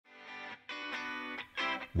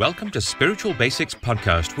Welcome to Spiritual Basics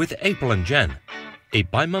Podcast with April and Jen, a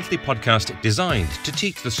bi-monthly podcast designed to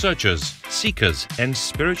teach the searchers, seekers, and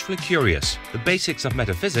spiritually curious the basics of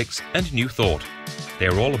metaphysics and new thought. They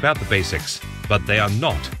are all about the basics, but they are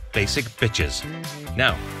not basic bitches.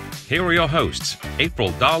 Now, here are your hosts,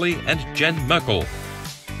 April Darley and Jen Merkel.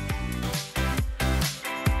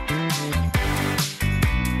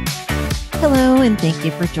 Hello, and thank you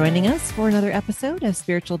for joining us for another episode of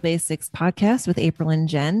Spiritual Basics Podcast with April and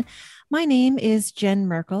Jen. My name is Jen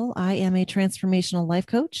Merkel. I am a transformational life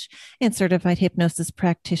coach and certified hypnosis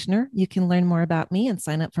practitioner. You can learn more about me and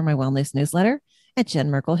sign up for my wellness newsletter at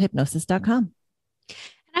jenmerkelhypnosis.com.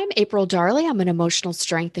 I'm April Darley. I'm an emotional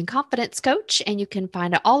strength and confidence coach, and you can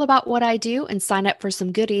find out all about what I do and sign up for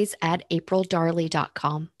some goodies at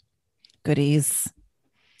aprildarley.com. Goodies.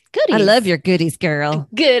 Goodies. I love your goodies, girl.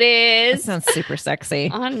 Goodies. That sounds super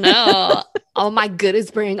sexy. I know. All my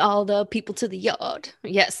goodies bring all the people to the yard.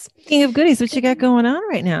 Yes. Speaking of goodies, what you got going on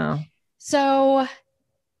right now? So,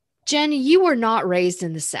 Jen, you were not raised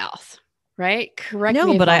in the South, right? Correct me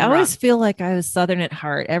No, if but I I'm always wrong. feel like I was Southern at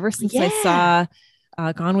heart ever since I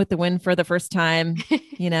saw Gone with the Wind for the first time,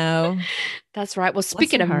 you know. That's right. Well,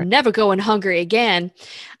 speaking of heart. never going hungry again,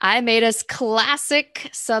 I made us classic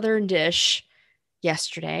Southern dish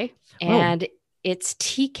yesterday, and it's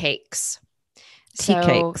tea cakes.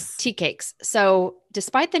 Tea cakes. So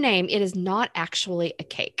despite the name, it is not actually a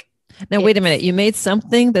cake. Now, wait a minute. You made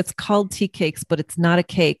something that's called tea cakes, but it's not a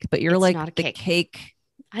cake, but you're like the cake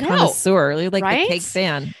connoisseur. You're like the cake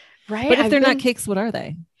fan. Right. But if they're not cakes, what are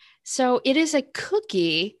they? So it is a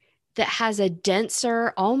cookie that has a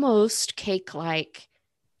denser, almost cake-like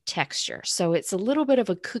texture. So it's a little bit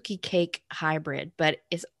of a cookie cake hybrid, but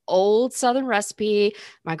it's old Southern recipe.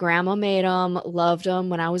 My grandma made them, loved them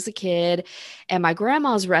when I was a kid. And my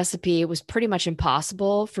grandma's recipe was pretty much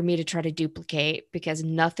impossible for me to try to duplicate because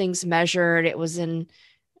nothing's measured. It was in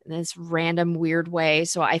this random weird way.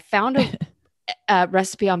 So I found a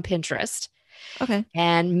recipe on Pinterest. Okay.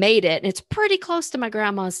 And made it. And it's pretty close to my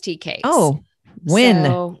grandma's tea cakes. Oh,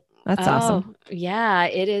 that's awesome. Yeah,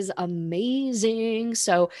 it is amazing.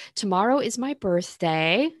 So tomorrow is my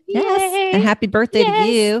birthday. Yes. Yay. And happy birthday to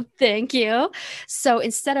you. Thank you. So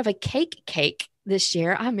instead of a cake this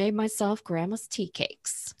year, I made myself grandma's tea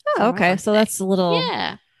cakes. Oh, okay. So that's a little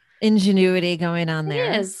ingenuity going on there.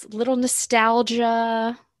 It is. Little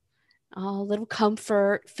nostalgia, a little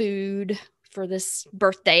comfort food for this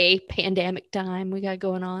birthday pandemic time we got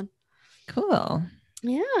going on. Cool.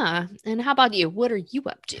 Yeah. And how about you? What are you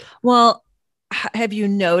up to? Well, have you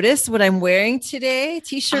noticed what I'm wearing today?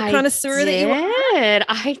 T-shirt connoisseur that you are?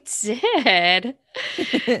 I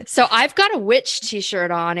did. So I've got a witch t-shirt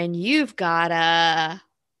on and you've got a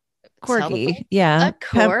corgi. Yeah. A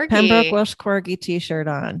corgi. Pembroke Welsh corgi t-shirt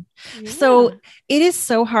on. Yeah. So it is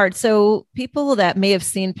so hard. So people that may have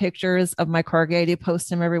seen pictures of my corgi, I do post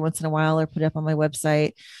them every once in a while or put it up on my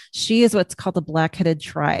website. She is what's called a black-headed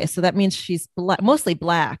tri. So that means she's mostly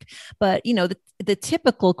black, but you know, the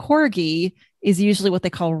typical corgi is usually what they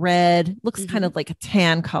call red, looks kind of like a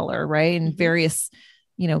tan color, right? In various,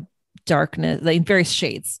 you know, darkness, like in various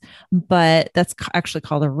shades, but that's actually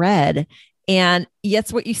called a red. And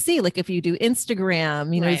that's what you see. Like if you do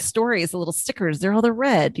Instagram, you know, stories, the little stickers, they're all the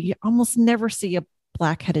red. You almost never see a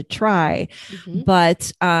black-headed tri.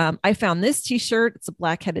 But I found this t-shirt. It's a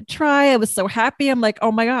black-headed tri. I was so happy. I'm like,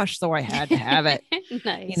 oh my gosh. So I had to have it.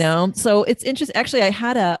 Nice. You know, so it's interesting. Actually, I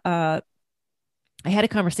had a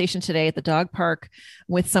conversation today at the dog park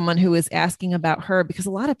with someone who was asking about her because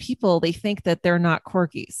a lot of people, they think that they're not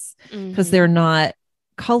corgis because they're not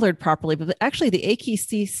colored properly, but actually the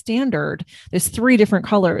AKC standard, there's 3 different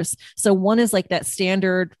colors. So one is like that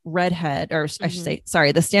standard redhead, or I should say,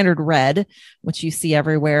 sorry, the standard red, which you see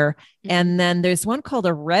everywhere. And then there's one called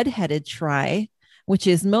a red-headed tri, which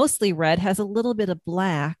is mostly red, has a little bit of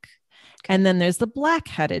black. And then there's the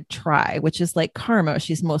black-headed tri, which is like Karma.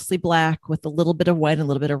 She's mostly black with a little bit of white and a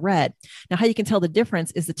little bit of red. Now, how you can tell the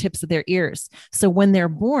difference is the tips of their ears. So when they're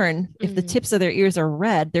born, if the tips of their ears are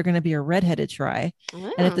red, they're going to be a red-headed tri.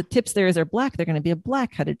 And if the tips of their ears are black, they're going to be a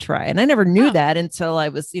black-headed tri. And I never knew that until I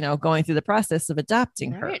was, you know, going through the process of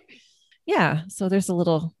adopting her. Yeah. So there's a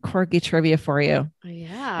little corgi trivia for you.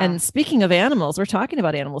 Yeah. And speaking of animals, we're talking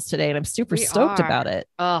about animals today, and I'm super stoked about it.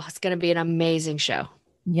 Oh, it's going to be an amazing show.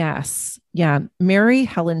 Yes. Yeah. Mary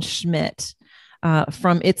Helen Schmidt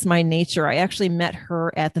from It's My Nature. I actually met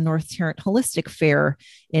her at the North Tarrant Holistic Fair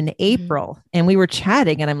in April, and we were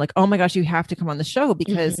chatting, and I'm like, oh my gosh, you have to come on the show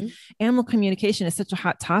because animal communication is such a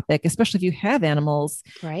hot topic, especially if you have animals,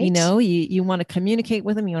 right? You know, you want to communicate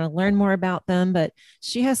with them, you want to learn more about them, but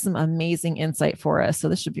she has some amazing insight for us. So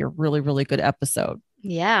this should be a really, really good episode.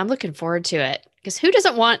 Yeah, I'm looking forward to it because who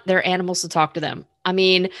doesn't want their animals to talk to them? I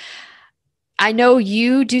mean, I know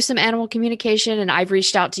you do some animal communication and I've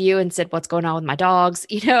reached out to you and said, what's going on with my dogs,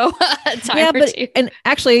 a time Yeah, or two. and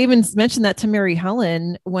actually I even mentioned that to Mary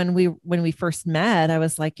Helen when we first met. I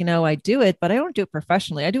was like, I do it, but I don't do it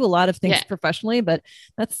professionally. I do a lot of things professionally, but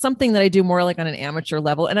that's something that I do more like on an amateur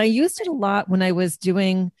level. And I used it a lot when I was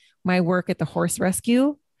doing my work at the horse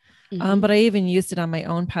rescue. But I even used it on my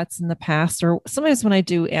own pets in the past, or sometimes when I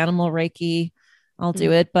do animal Reiki, I'll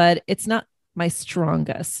do it, but it's not my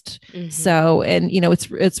strongest. So, and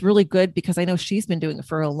it's really good because I know she's been doing it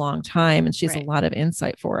for a long time and she has a lot of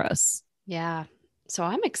insight for us. Yeah. So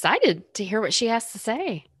I'm excited to hear what she has to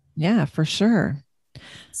say. Yeah, for sure.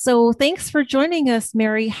 So thanks for joining us,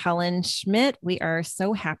 Mary Helen Schmidt. We are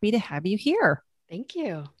so happy to have you here. Thank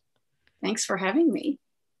you. Thanks for having me.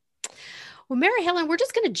 Well, Mary Helen, we're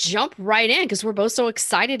just going to jump right in because we're both so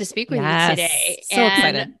excited to speak with you today. So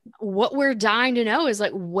excited. What we're dying to know is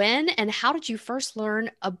like, when and how did you first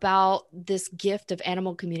learn about this gift of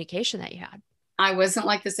animal communication that you had? I wasn't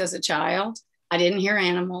like this as a child. I didn't hear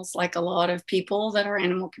animals like a lot of people that are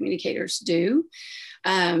animal communicators do.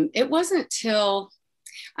 It wasn't till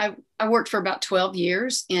I worked for about 12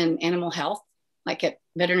 years in animal health, like at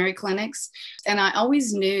veterinary clinics. And I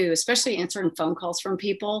always knew, especially answering phone calls from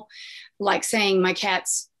people, like saying my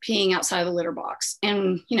cat's peeing outside the litter box.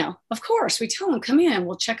 And, of course, we tell them, come in,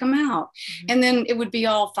 we'll check them out. And then it would be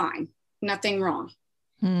all fine, nothing wrong.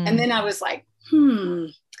 And then I was like,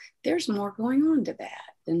 there's more going on to that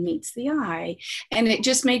than meets the eye. And it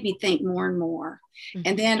just made me think more and more.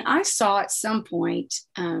 And then I saw at some point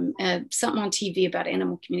something on TV about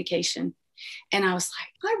animal communication. And I was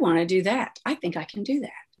like, I want to do that. I think I can do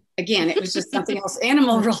that. Again, it was just something else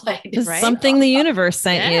animal related. Right? Something the universe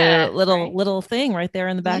sent you, little thing right there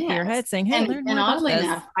in the back of your head saying, hey, learn more about oddly this.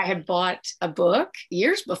 enough, I had bought a book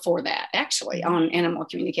years before that, actually, on animal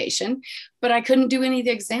communication, but I couldn't do any of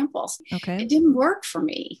the examples. Okay. It didn't work for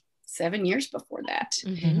me 7 years before that.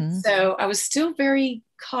 So I was still very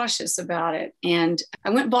cautious about it. And I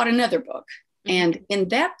went and bought another book. And in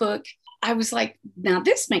that book, I was like, now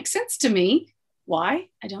this makes sense to me. Why?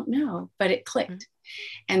 I don't know, but it clicked.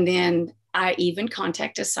 And then I even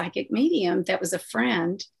contacted a psychic medium that was a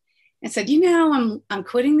friend and said, I'm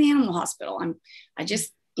quitting the animal hospital. I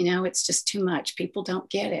just, it's just too much. People don't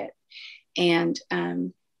get it. And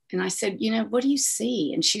I said, what do you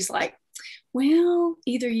see? And she's like, well,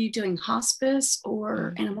 either you doing hospice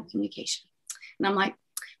or animal communication. And I'm like,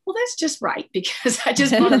 well, that's just right, because I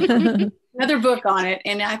just bought another book on it.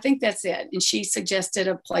 And I think that's it. And she suggested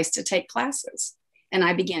a place to take classes. And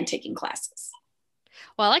I began taking classes.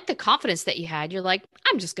 Well, I like the confidence that you had. You're like,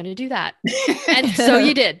 I'm just going to do that. And so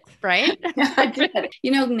you did, right? I did.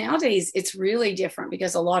 Nowadays it's really different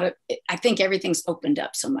because I think everything's opened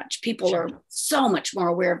up so much. People are so much more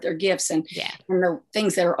aware of their gifts and the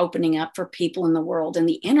things that are opening up for people in the world, and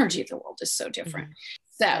the energy of the world is so different.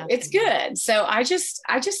 So it's good. So I just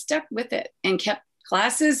stuck with it and kept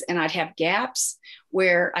classes, and I'd have gaps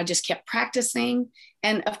where I just kept practicing.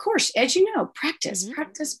 And of course, as you know, practice.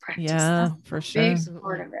 Yeah, for sure. Big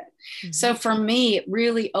part of it. So for me, it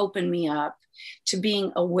really opened me up to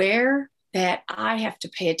being aware that I have to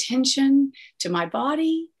pay attention to my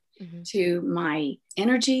body, to my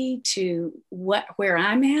energy, to where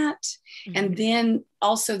I'm at, and then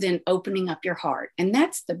also opening up your heart. And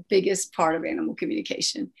that's the biggest part of animal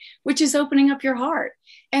communication, which is opening up your heart.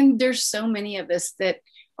 And there's so many of us that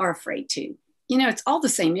are afraid to. It's all the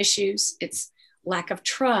same issues. It's lack of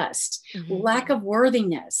trust, lack of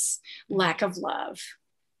worthiness, lack of love.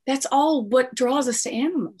 That's all what draws us to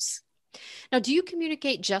animals. Now, do you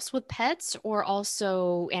communicate just with pets or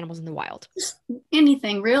also animals in the wild?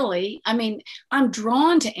 Anything really. I mean, I'm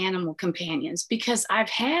drawn to animal companions because I've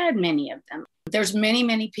had many of them. There's many,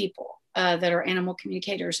 many people that are animal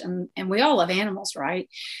communicators, and we all love animals, right?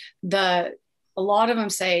 A lot of them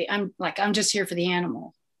say, I'm just here for the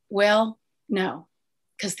animal. Well, no,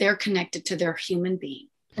 because they're connected to their human being.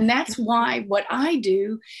 And that's why what I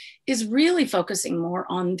do is really focusing more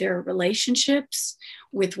on their relationships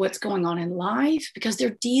with what's going on in life, because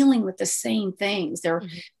they're dealing with the same things.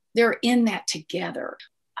 They're in that together.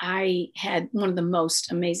 I had one of the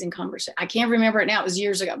most amazing conversations. I can't remember it now. It was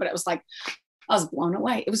years ago, but it was like, I was blown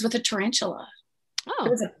away. It was with a tarantula.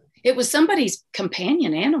 Oh, it was somebody's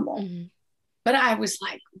companion animal. But I was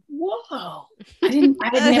like, whoa, I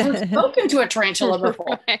had never spoken to a tarantula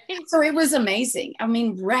before. Right. So it was amazing. I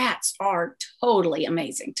mean, rats are totally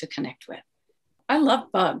amazing to connect with. I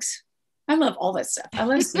love bugs. I love all that stuff. I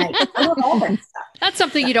love snakes. I love all that stuff. That's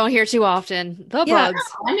something you don't hear too often. The bugs.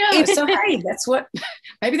 I know. So hey,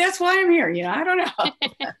 maybe that's why I'm here. I don't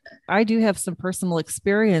know. I do have some personal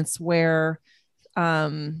experience where,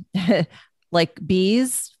 like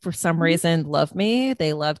bees for some reason love me.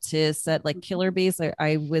 They love to set like killer bees.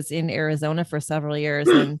 I was in Arizona for several years,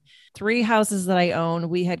 and 3 houses that I own,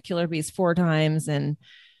 we had killer bees 4 times. And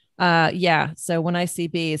so when I see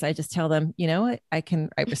bees, I just tell them, I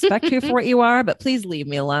respect you for what you are, but please leave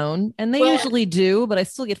me alone. And they usually do, but I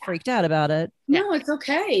still get freaked out about it. No, it's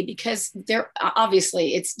okay, because they're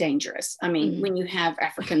obviously it's dangerous. I mean, when you have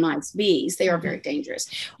African mice bees, they are very dangerous.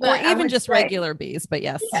 But or even just regular bees, but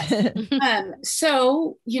yes.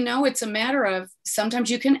 So, it's a matter of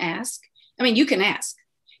sometimes you can ask. I mean, you can ask.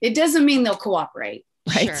 It doesn't mean they'll cooperate.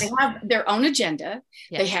 Right. Sure. They have their own agenda.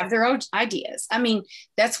 Yes. They have their own ideas. I mean,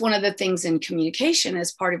 that's one of the things in communication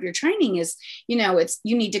as part of your training is,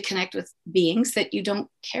 you need to connect with beings that you don't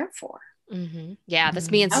care for. Mm-hmm. Yeah. That's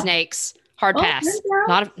me and snakes. Hard pass.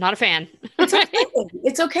 Not a fan. It's okay.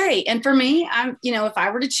 It's okay. And for me, I'm, if I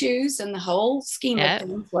were to choose in the whole scheme of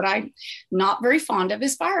things, what I'm not very fond of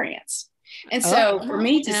is fire ants. And so for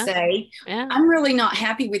me to say, I'm really not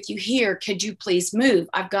happy with you here. Could you please move?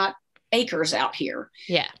 I've got acres out here.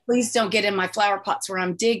 Yeah. Please don't get in my flower pots where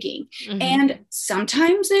I'm digging. Mm-hmm. And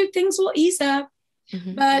sometimes things will ease up,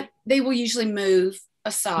 but they will usually move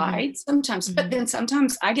aside sometimes. But then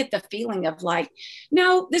sometimes I get the feeling of like,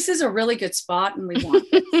 no, this is a really good spot and we want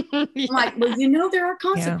it. I'm like, well, there are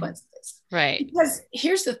consequences. Right. Because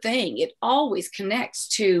here's the thing. It always connects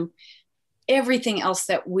to everything else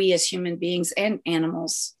that we as human beings and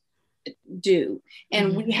animals do.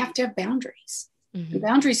 And we have to have boundaries. And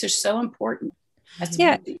boundaries are so important.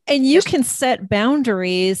 And you can set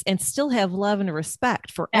boundaries and still have love and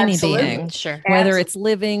respect for any being, whether it's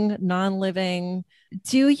living, non-living.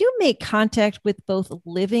 Do you make contact with both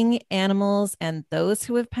living animals and those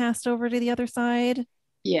who have passed over to the other side?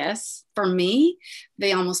 Yes. For me,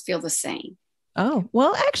 they almost feel the same. Oh,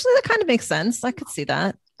 well, actually, that kind of makes sense. I could see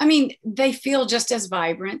that. I mean, they feel just as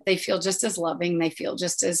vibrant. They feel just as loving. They feel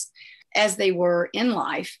just as they were in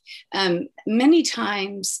life. Many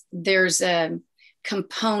times there's a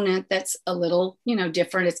component that's a little,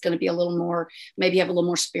 different. It's going to be a little more, maybe have a little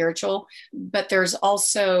more spiritual, but there's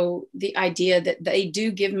also the idea that they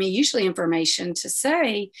do give me usually information to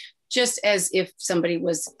say, just as if somebody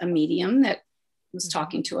was a medium that was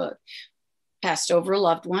talking to a passed over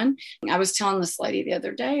loved one. I was telling this lady the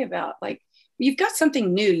other day about like, you've got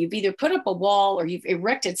something new. You've either put up a wall or you've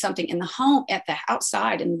erected something in the home at the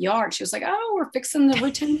outside in the yard. She was like, oh, we're fixing the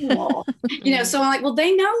retaining wall. So I'm like, well,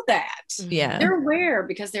 they know that. Yeah. They're aware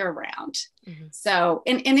because they're around. So,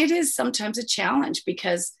 and it is sometimes a challenge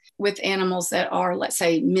because with animals that are, let's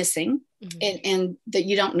say, missing and that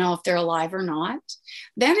you don't know if they're alive or not,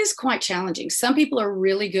 that is quite challenging. Some people are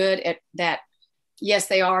really good at that. Yes,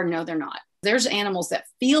 they are. No, they're not. There's animals that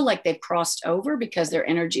feel like they've crossed over because their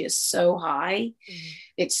energy is so high.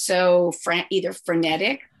 It's so either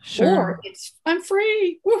frenetic or it's, I'm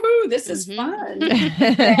free. Woohoo, this is fun.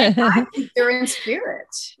 And I think they're in spirit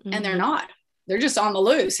and they're not. They're just on the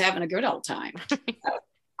loose having a good old time.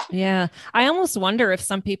 Yeah. I almost wonder if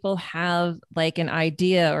some people have like an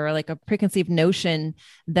idea or like a preconceived notion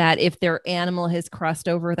that if their animal has crossed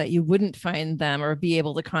over that you wouldn't find them or be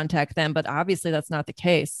able to contact them. But obviously that's not the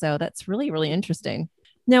case. So that's really, really interesting.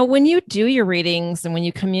 Now, when you do your readings and when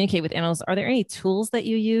you communicate with animals, are there any tools that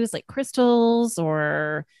you use like crystals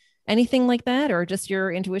or anything like that, or just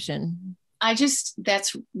your intuition?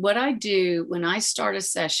 That's what I do when I start a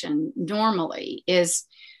session normally is,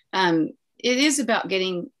 it is about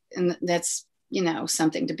getting, and that's,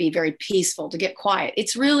 something to be very peaceful, to get quiet.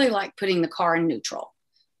 It's really like putting the car in neutral.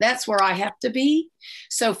 That's where I have to be.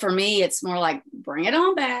 So for me, it's more like, bring it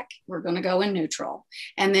on back. We're going to go in neutral.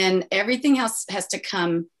 And then everything else has to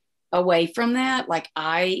come away from that. Like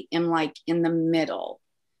I am like in the middle.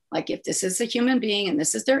 Like if this is a human being and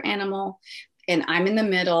this is their animal and I'm in the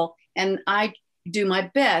middle, and I do my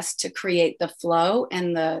best to create the flow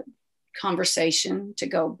and the conversation to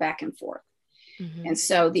go back and forth. And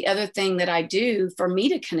so the other thing that I do for me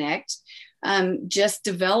to connect, just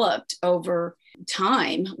developed over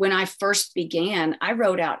time. When I first began, I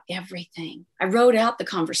wrote out everything. I wrote out the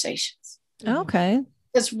conversations. Okay.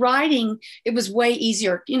 Because writing, it was way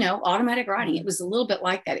easier, automatic writing. It was a little bit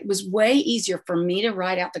like that. It was way easier for me to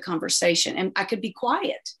write out the conversation, and I could be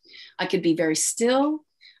quiet. I could be very still.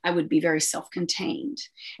 I would be very self-contained.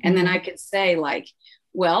 And then I could say like,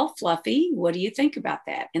 well, Fluffy, what do you think about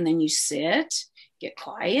that? And then you sit get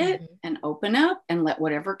quiet and open up and let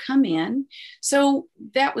whatever come in. So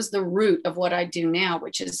that was the root of what I do now,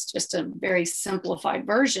 which is just a very simplified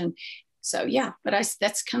version. So yeah, but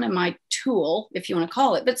that's kind of my tool, if you want to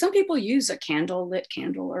call it. But some people use a lit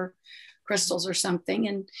candle or crystals or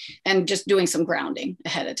something, and just doing some grounding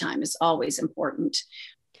ahead of time is always important.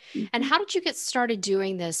 And how did you get started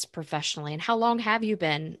doing this professionally? And how long have you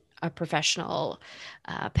been a professional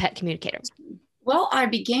pet communicator? Well, I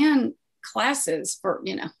began classes for,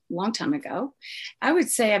 a long time ago. I would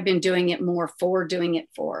say I've been doing it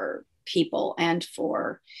for people and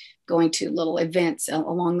for going to little events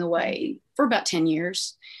along the way for about 10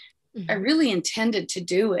 years. I really intended to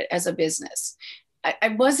do it as a business. I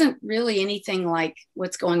wasn't really anything like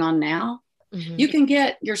what's going on now. You can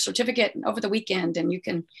get your certificate over the weekend and you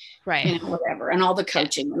can, whatever, and all the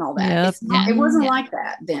coaching and all that. Yep. It wasn't like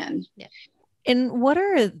that then. Yeah. And what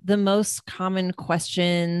are the most common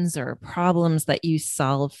questions or problems that you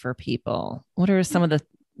solve for people? What are some of the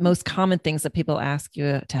most common things that people ask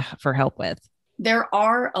you for help with? There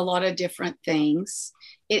are a lot of different things,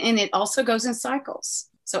 and it also goes in cycles.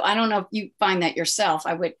 So I don't know if you find that yourself.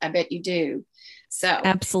 I bet you do. So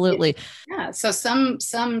absolutely. So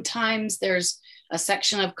sometimes there's a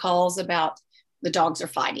section of calls about the dogs are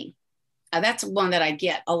fighting. That's one that I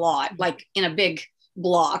get a lot, like in a big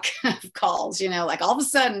block of calls, like all of a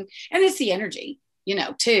sudden, and it's the energy,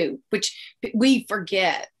 too, which we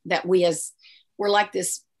forget that we're like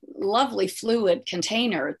this lovely fluid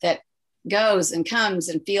container that goes and comes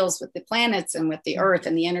and feels with the planets and with the earth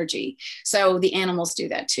and the energy. So the animals do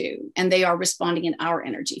that too. And they are responding in our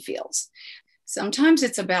energy fields. Sometimes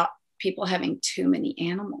it's about people having too many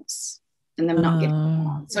animals and them not getting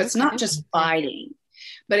along. So it's not just fighting,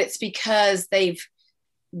 but it's because they've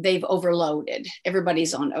overloaded.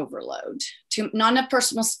 Everybody's on overload. Not enough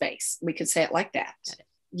personal space. We could say it like that.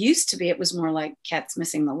 Used to be, it was more like cats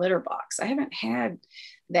missing the litter box. I haven't had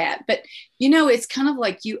that, but it's kind of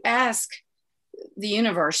like you ask the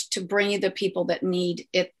universe to bring you the people that need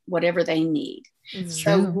it, whatever they need.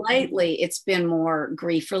 So lately it's been more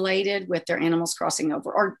grief related with their animals crossing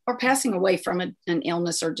over or passing away from an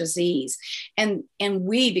illness or disease. And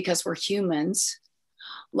we, because we're humans,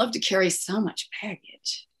 love to carry so much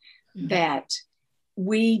baggage that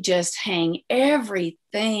we just hang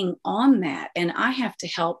everything on that. And I have to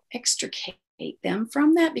help extricate them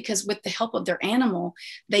from that, because with the help of their animal,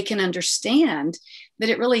 they can understand that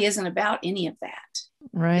it really isn't about any of that.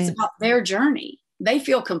 Right. It's about their journey. They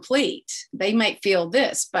feel complete. They might feel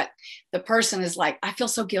this, but the person is like, I feel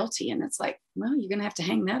so guilty. And it's like, well, you're going to have to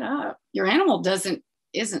hang that up. Your animal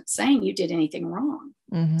isn't saying you did anything wrong.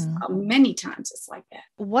 Many times it's like that.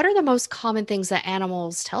 What are the most common things that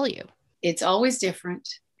animals tell you? It's always different.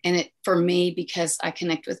 And for me, because I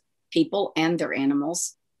connect with people and their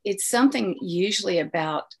animals, it's something usually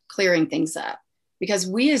about clearing things up, because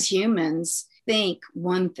we as humans think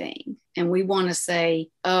one thing and we want to say,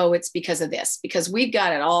 oh, it's because of this, because we've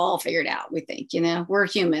got it all figured out. We think, we're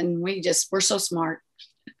human. We're so smart.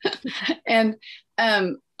 And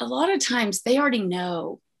a lot of times they already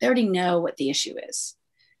know what the issue is.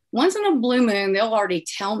 Once in a blue moon, they'll already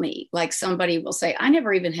tell me, like somebody will say, I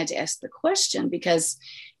never even had to ask the question, because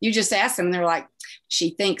you just ask them and they're like, she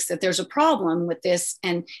thinks that there's a problem with this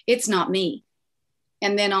and it's not me.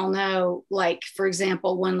 And then I'll know, like, for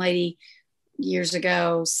example, one lady years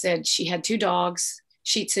ago said she had 2 dogs,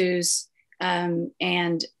 Shih Tzus,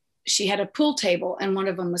 and she had a pool table and one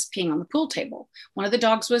of them was peeing on the pool table. One of the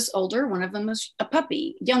dogs was older. One of them was a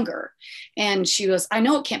puppy, younger. And she was, I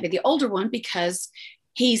know it can't be the older one because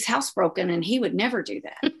he's housebroken and he would never do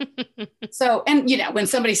that. So, and when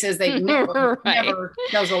somebody says they never, never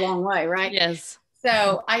goes a long way, right? Yes.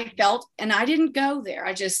 So I felt, and I didn't go there.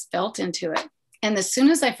 I just felt into it. And as soon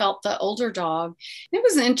as I felt the older dog, it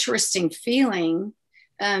was an interesting feeling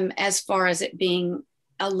as far as it being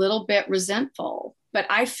a little bit resentful. But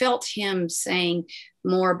I felt him saying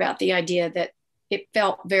more about the idea that it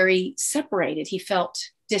felt very separated. He felt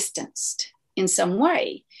distanced in some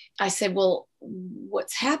way. I said, well,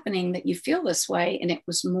 what's happening that you feel this way? And it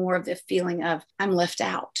was more of the feeling of, I'm left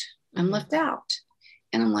out. I'm left out.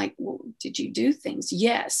 And I'm like, well, did you do things?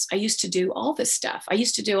 Yes, I used to do all this stuff. I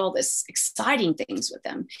used to do all this exciting things with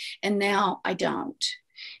them. And now I don't.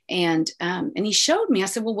 And he showed me, I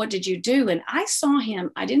said, well, what did you do? And I saw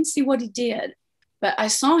him, I didn't see what he did, but I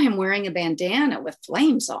saw him wearing a bandana with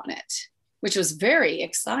flames on it, which was very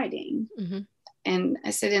exciting. And I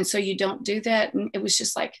said, and so you don't do that? And it was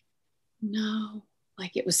just like, no,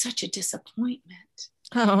 like it was such a disappointment.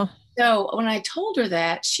 Oh. So when I told her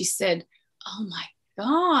that, she said, oh my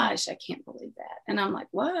gosh, I can't believe that. And I'm like,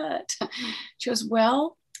 what? She goes,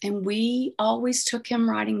 well, And we always took him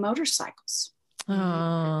riding motorcycles.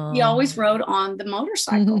 Oh. He always rode on the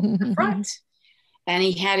motorcycle in the front. And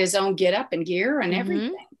he had his own get up and gear and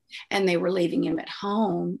everything. And they were leaving him at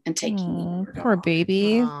home and taking him. Poor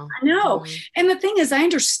baby. I know. And the thing is, I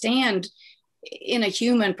understand in a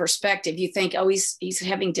human perspective, you think, oh, he's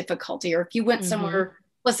having difficulty. Or if you went somewhere,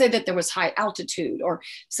 let's say that there was high altitude or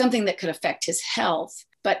something that could affect his health.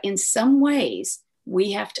 But in some ways,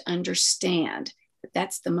 we have to understand that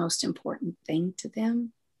that's the most important thing to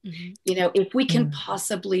them. You know, if we can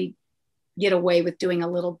possibly get away with doing a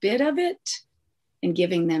little bit of it and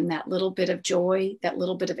giving them that little bit of joy, that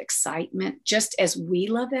little bit of excitement, just as we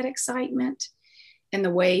love that excitement and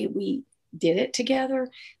the way we did it together,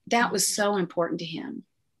 that was so important to him.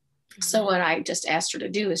 So what I just asked her to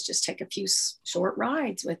do is just take a few short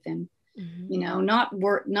rides with him, you know, not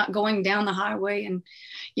going down the highway and,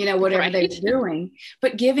 you know, whatever they were doing,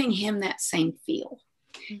 but giving him that same feel.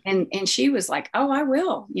 And she was like, oh, I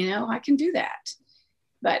will, you know, I can do that.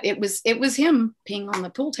 But it was him peeing on the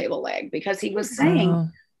pool table leg because he was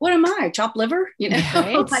saying, what am I, chopped liver? You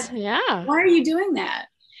know, like, why are you doing that?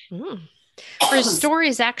 Her story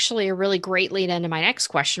is actually a really great lead into my next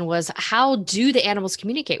question was, how do the animals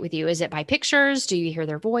communicate with you? Is it by pictures? Do you hear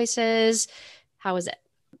their voices? How is it?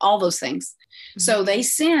 All those things. So they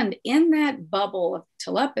send in that bubble of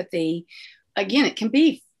telepathy. Again, it can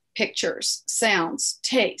be pictures, sounds,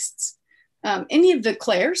 tastes, any of the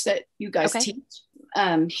clairs that you guys teach,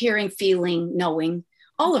 hearing, feeling, knowing,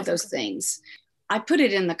 all of those things. I put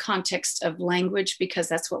it in the context of language because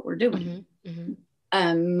that's what we're doing.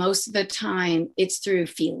 Most of the time it's through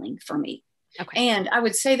feeling for me. And I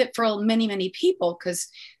would say that for many, many people, because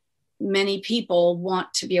many people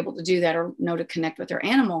want to be able to do that or know to connect with their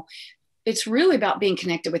animal, it's really about being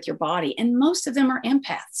connected with your body. And most of them are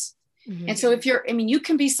empaths. And so if you're, I mean, you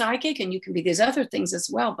can be psychic and you can be these other things as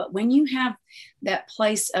well. But when you have that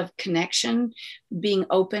place of connection, being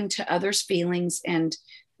open to others' feelings and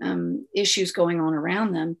issues going on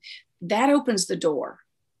around them, that opens the door.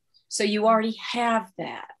 So you already have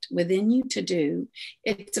that within you to do.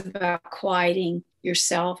 It's about quieting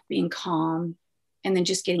yourself, being calm, and then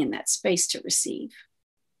just getting in that space to receive.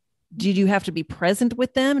 Did you have to be present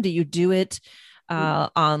with them? Do you do it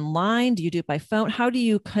online? Do you do it by phone? How do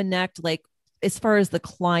you connect, like, as far as the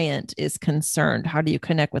client is concerned? How do you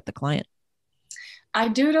connect with the client? I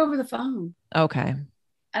do it over the phone. Okay.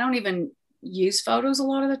 I don't even use photos a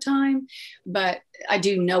lot of the time, but I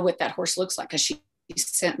do know what that horse looks like because she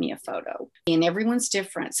sent me a photo, and everyone's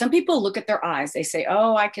different. Some people look at their eyes. They say,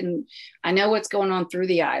 oh, I know what's going on through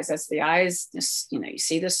the eyes. That's the eyes. You know, you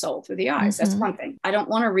see the soul through the eyes. That's one thing. I don't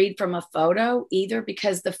want to read from a photo either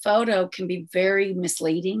because the photo can be very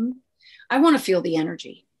misleading. I want to feel the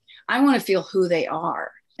energy. I want to feel who they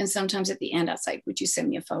are. And sometimes at the end, I say, would you send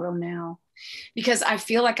me a photo now? Because I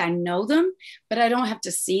feel like I know them, but I don't have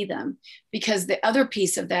to see them. Because the other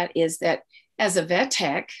piece of that is that as a vet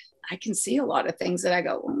tech, I can see a lot of things that I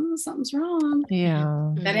go, oh, something's wrong.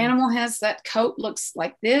 Yeah. That animal has that coat looks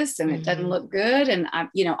like this and it doesn't look good. And I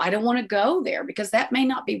don't want to go there because that may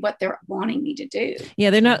not be what they're wanting me to do.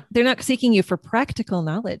 Yeah. They're not seeking you for practical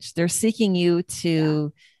knowledge. They're seeking you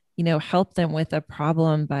to, help them with a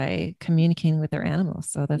problem by communicating with their animals.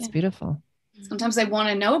 So that's beautiful. Sometimes they want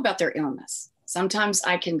to know about their illness. Sometimes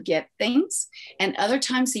I can get things, and other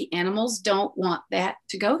times the animals don't want that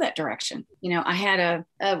to go that direction. I had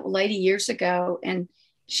a lady years ago, and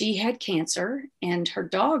she had cancer, and her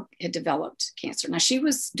dog had developed cancer. Now she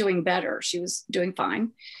was doing better. She was doing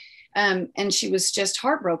fine. And she was just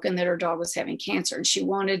heartbroken that her dog was having cancer. And she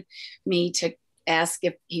wanted me to ask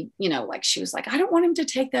if he, she was like, I don't want him to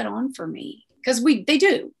take that on for me. Because they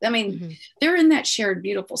do. I mean, they're in that shared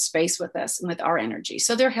beautiful space with us and with our energy.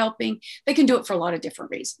 So they're helping. They can do it for a lot of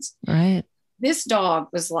different reasons. Right. This dog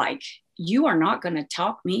was like, you are not going to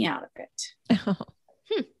talk me out of it.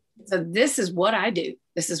 So this is what I do.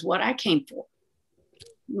 This is what I came for.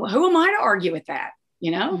 Who am I to argue with that?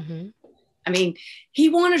 I mean, he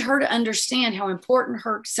wanted her to understand how important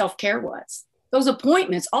her self-care was. Those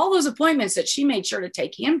appointments, all those appointments that she made sure to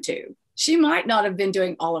take him to, she might not have been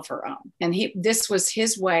doing all of her own. And this was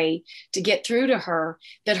his way to get through to her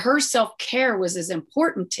that her self-care was as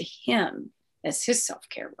important to him as his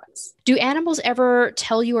self-care was. Do animals ever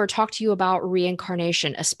tell you or talk to you about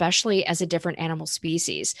reincarnation, especially as a different animal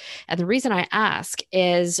species? And the reason I ask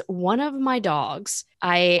is one of my dogs,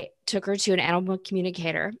 I took her to an animal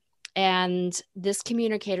communicator, and this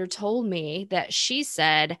communicator told me that she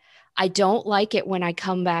said, I don't like it when I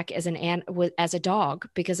come back as a dog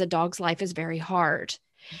because a dog's life is very hard.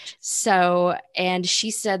 So, and she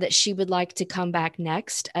said that she would like to come back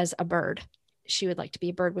next as a bird. she would like to be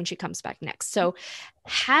a bird when she comes back next. So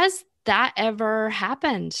has that ever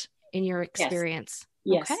happened in your experience?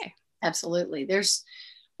 Yes, Okay. Absolutely. There's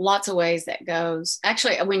lots of ways that goes.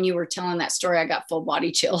 Actually, when you were telling that story, I got full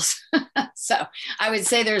body chills. So I would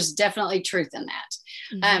say there's definitely truth in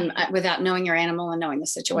that, without knowing your animal and knowing the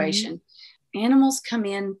situation. Animals come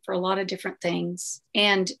in for a lot of different things.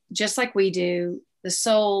 And just like we do, the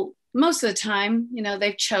soul, most of the time,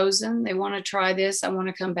 they've chosen, they want to try this. I want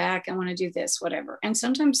to come back. I want to do this, whatever. And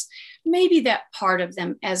sometimes maybe that part of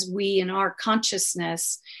them, as we in our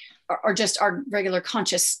consciousness or just our regular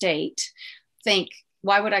conscious state, think,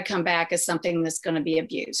 why would I come back as something that's going to be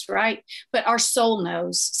abused, right? But our soul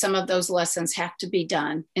knows some of those lessons have to be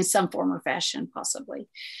done in some form or fashion, possibly.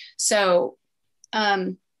 So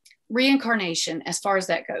reincarnation, as far as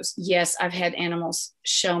that goes, yes, I've had animals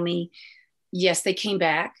show me, yes, they came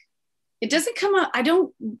back. It doesn't come up. I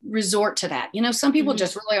don't resort to that. Some people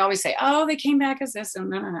just really always say, oh, they came back as this. And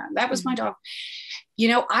no, that was my dog.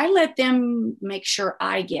 I let them make sure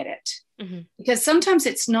I get it because sometimes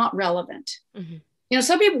it's not relevant.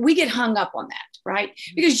 Some people, we get hung up on that, right?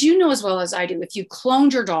 Because as well as I do, if you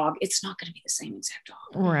cloned your dog, it's not going to be the same exact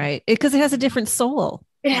dog. Right. Because it has a different soul.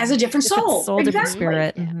 It has a different soul. Different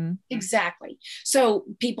spirit. Exactly. So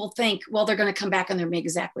people think, well, they're going to come back and they're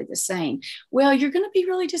exactly the same. Well, you're going to be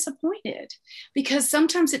really disappointed because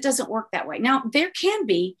sometimes it doesn't work that way. Now, there can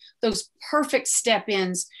be those perfect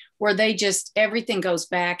step-ins where everything goes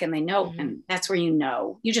back and they know, and that's where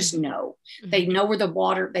you just know. They know where the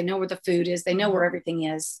water, they know where the food is, they know where everything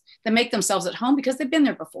is. They make themselves at home because they've been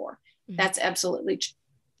there before. That's absolutely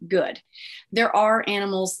good. There are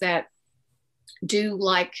animals that do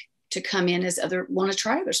like to come in as want to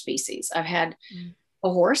try other species. I've had a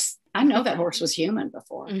horse. I know that horse was human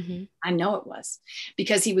before. I know it was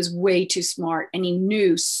because he was way too smart and he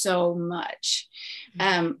knew so much.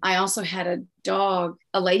 I also had a dog.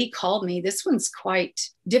 A lady called me. This one's quite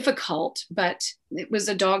difficult, but it was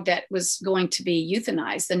a dog that was going to be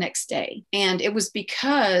euthanized the next day. And it was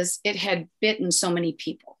because it had bitten so many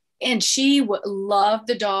people. And she loved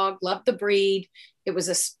the dog, loved the breed. It was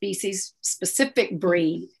a species specific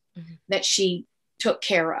breed that she took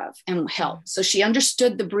care of and helped. So she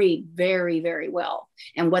understood the breed very, very well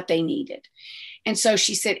and what they needed. And so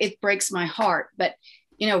she said, it breaks my heart, but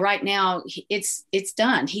right now it's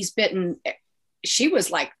done. He's bitten. She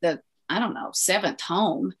was like the, I don't know, seventh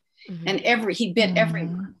home and he bit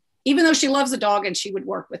everyone, even though she loves the dog and she would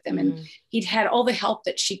work with them and he'd had all the help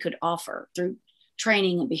that she could offer through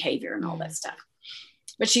training and behavior and all that stuff.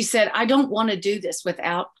 But she said, I don't want to do this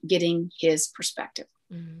without getting his perspective.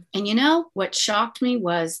 And what shocked me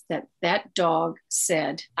was that dog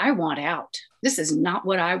said, I want out. This is not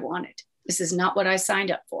what I wanted. This is not what I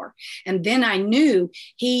signed up for. And then I knew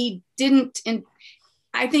he didn't, and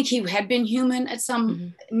I think he had been human at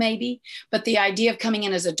some maybe, but the idea of coming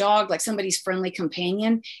in as a dog, like somebody's friendly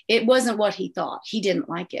companion, it wasn't what he thought. He didn't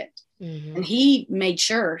like it. And he made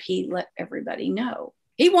sure he let everybody know.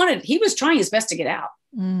 He was trying his best to get out.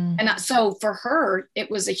 And so for her,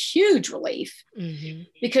 it was a huge relief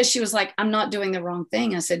because she was like, I'm not doing the wrong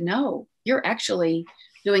thing. I said, no, you're actually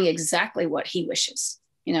doing exactly what he wishes.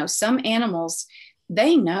 Some animals,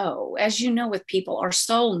 they know, as with people, our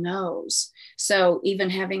soul knows. So even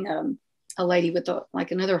having a lady with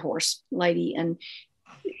another horse lady, and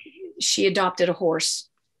she adopted a horse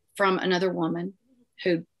from another woman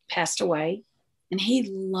who passed away, and he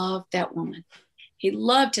loved that woman. He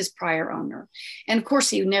loved his prior owner. And of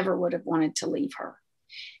course, he never would have wanted to leave her.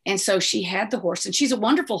 And so she had the horse, and she's a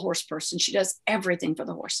wonderful horse person. She does everything for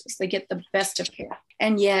the horses. They get the best of care.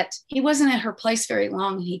 And yet he wasn't at her place very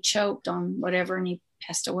long. He choked on whatever and he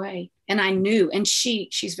passed away. And I knew, and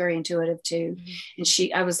she's very intuitive too. And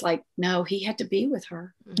I was like, no, he had to be with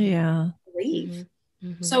her. Yeah. Leave.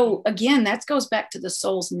 So again, that goes back to the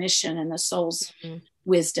soul's mission and the soul's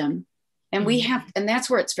wisdom. And and that's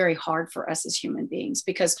where it's very hard for us as human beings,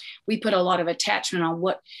 because we put a lot of attachment on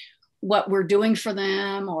what we're doing for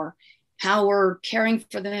them or how we're caring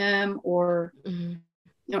for them or,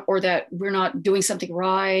 or that we're not doing something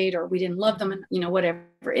right, or we didn't love them and, whatever.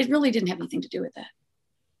 It really didn't have anything to do with that.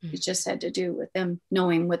 It just had to do with them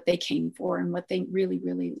knowing what they came for and what they really,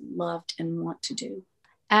 really loved and want to do.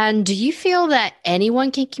 And do you feel that anyone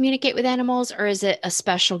can communicate with animals, or is it a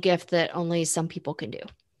special gift that only some people can do?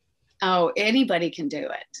 Oh, anybody can do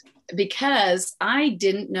it, because I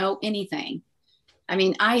didn't know anything. I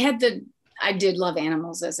mean, I did love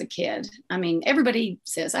animals as a kid. I mean, everybody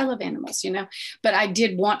says I love animals, but I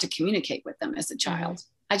did want to communicate with them as a child.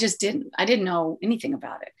 I just didn't. I didn't know anything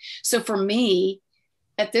about it. So for me,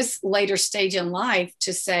 at this later stage in life,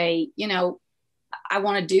 to say, I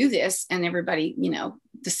want to do this. And everybody,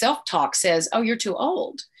 the self-talk says, oh, you're too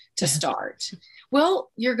old to start.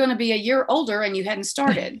 Well, you're going to be a year older and you hadn't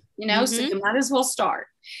started, so you might as well start.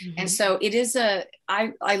 Mm-hmm. And so it is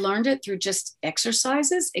I learned it through just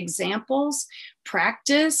exercises, examples,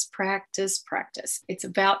 practice. It's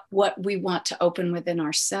about what we want to open within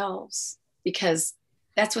ourselves, because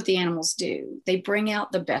that's what the animals do. They bring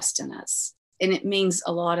out the best in us. And it means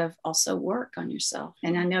a lot of also work on yourself.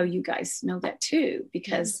 And I know you guys know that too,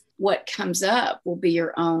 because what comes up will be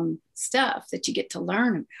your own stuff that you get to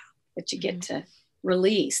learn about, that you get to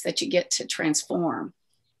release, that you get to transform.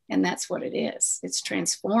 And that's what it is. It's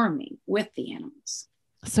transforming with the animals.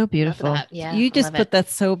 So beautiful. Yeah, you just put that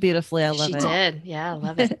so beautifully. I love it. She did. Yeah, I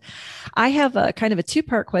love it. I have a kind of a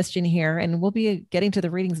two-part question here, and we'll be getting to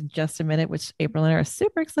the readings in just a minute, which April and I are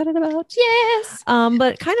super excited about. Yes.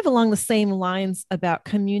 But kind of along the same lines about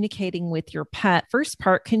communicating with your pet. First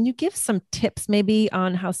part, can you give some tips maybe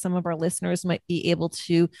on how some of our listeners might be able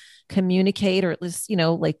to communicate, or at least,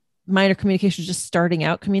 like minor communication, just starting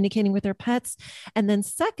out communicating with their pets? And then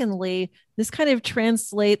secondly, this kind of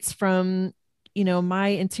translates from my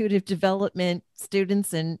intuitive development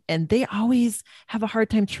students, and they always have a hard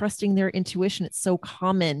time trusting their intuition. It's so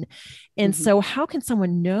common. And so how can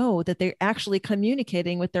someone know that they're actually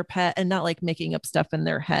communicating with their pet and not like making up stuff in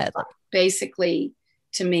their head? Basically,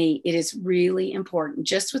 to me, it is really important,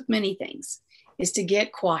 just with many things, is to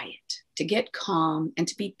get quiet, to get calm, and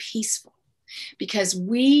to be peaceful. Because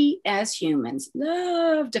we as humans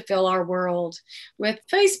love to fill our world with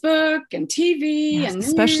Facebook and TV. Yes, and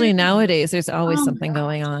especially nowadays, there's always something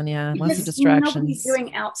going on. Yeah. Because lots of distractions. Nobody's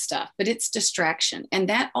doing out stuff, but it's distraction.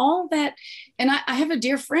 And and I have a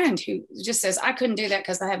dear friend who just says, I couldn't do that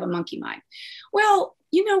because I have a monkey mind. Well,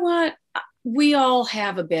 you know what? We all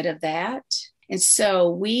have a bit of that. And so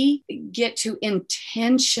we get to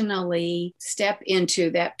intentionally step into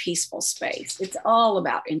that peaceful space. It's all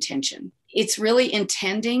about intention. It's really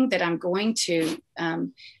intending that I'm going to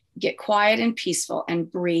get quiet and peaceful and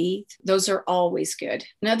breathe. Those are always good.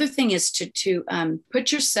 Another thing is to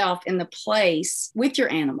put yourself in the place with your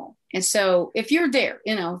animal. And so if you're there,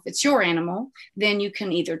 if it's your animal, then you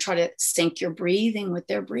can either try to sync your breathing with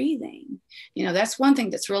their breathing. That's one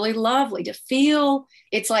thing that's really lovely to feel.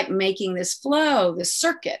 It's like making this flow, this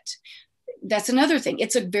circuit. That's another thing.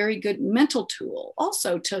 It's a very good mental tool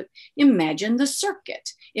also to imagine the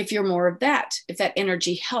circuit. If you're more of that, if that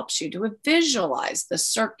energy helps you to visualize the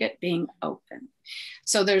circuit being open.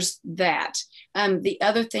 So there's that. The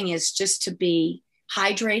other thing is just to be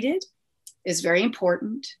hydrated is very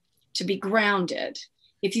important, to be grounded.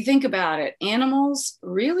 If you think about it, animals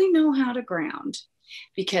really know how to ground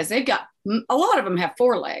because they've got, a lot of them have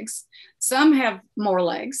 4 legs. Some have more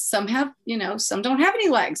legs. Some have, some don't have any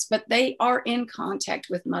legs, but they are in contact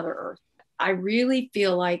with Mother Earth. I really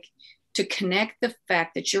feel like to connect the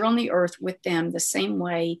fact that you're on the earth with them the same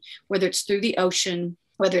way, whether it's through the ocean,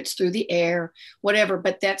 whether it's through the air, whatever,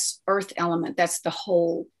 but that's earth element. That's the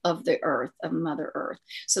whole of the earth, of Mother Earth.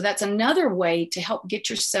 So that's another way to help get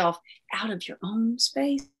yourself out of your own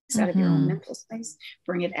space, out of your own mental space,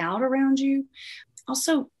 bring it out around you.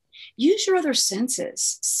 Also, use your other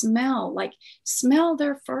senses. Smell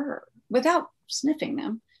their fur without sniffing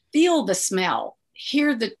them. Feel the smell.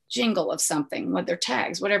 Hear the jingle of something, with their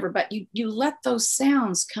tags, whatever, but you let those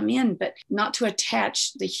sounds come in, but not to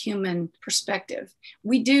attach the human perspective.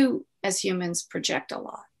 We do, as humans, project a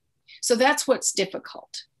lot. So that's what's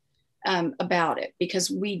difficult about it,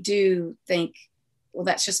 because we do think, well,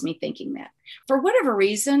 that's just me thinking that. For whatever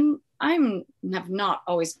reason, I have not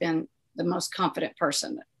always been the most confident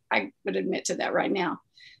person. I would admit to that right now,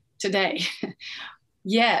 today.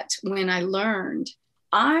 Yet, when I learned,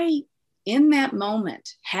 in that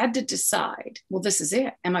moment, had to decide, well, this is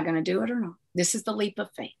it. Am I going to do it or not? This is the leap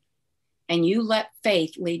of faith. And you let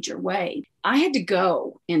faith lead your way. I had to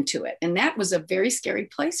go into it. And that was a very scary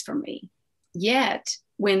place for me. Yet,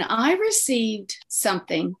 when I received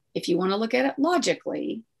something, if you want to look at it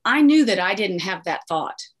logically, I knew that I didn't have that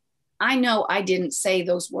thought. I know I didn't say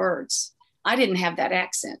those words. I didn't have that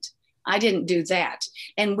accent. I didn't do that.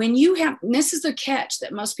 And when you have, and this is the catch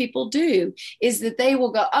that most people do, is that they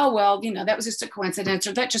will go, oh, well, that was just a coincidence,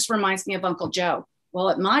 or that just reminds me of Uncle Joe. Well,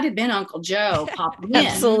 it might have been Uncle Joe popping in.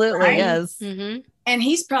 Absolutely, right? Yes. Mm-hmm. And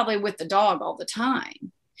he's probably with the dog all the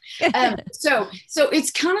time. So it's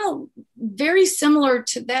kind of very similar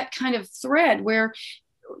to that kind of thread where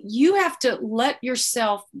you have to let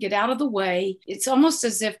yourself get out of the way. It's almost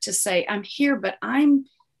as if to say, I'm here, but I'm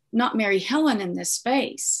not Mary Helen in this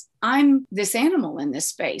space. I'm this animal in this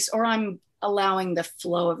space, or I'm allowing the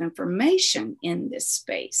flow of information in this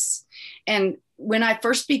space. And when I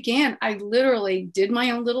first began, I literally did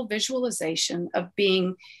my own little visualization of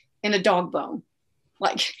being in a dog bone.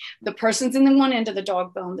 Like the person's in the one end of the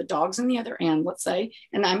dog bone, the dog's in the other end, let's say,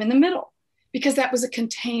 and I'm in the middle, because that was a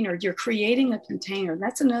container. You're creating a container.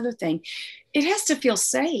 That's another thing. It has to feel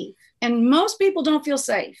safe. And most people don't feel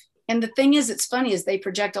safe. And the thing is, it's funny, is they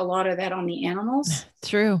project a lot of that on the animals.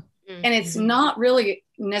 True. And it's not really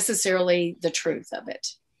necessarily the truth of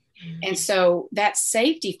it. And so that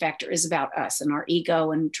safety factor is about us and our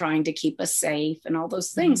ego and trying to keep us safe and all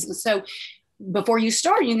those things. And so before you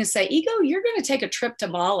start, you can say, ego, you're going to take a trip to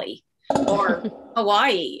Bali or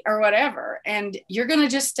Hawaii or whatever. And you're going to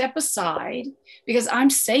just step aside because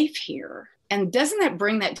I'm safe here. And doesn't that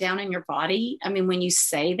bring that down in your body? I mean, when you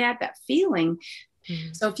say that feeling.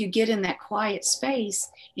 So if you get in that quiet space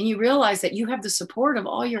and you realize that you have the support of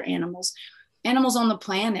all your animals on the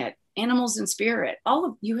planet, animals in spirit,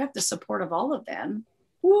 you have the support of all of them.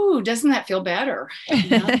 Ooh, doesn't that feel better?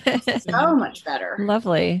 So much better.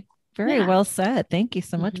 Lovely. Very well said. Thank you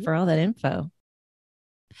so much for all that info.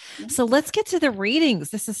 So let's get to the readings.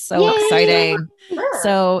 This is so exciting. Sure.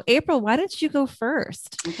 So April, why don't you go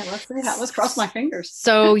first? Okay, let's see that. Let's cross my fingers.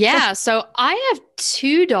 So so I have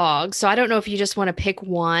 2 dogs. So I don't know if you just want to pick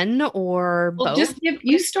one or both. Just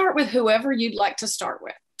you start with whoever you'd like to start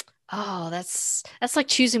with. Oh, that's like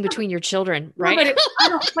choosing between your children, right?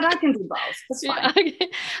 No, but I can do both. That's fine.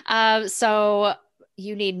 Okay. So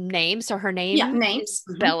you need names. So her name names.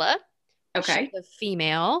 is Bella. Okay. She's a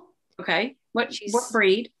female. Okay. What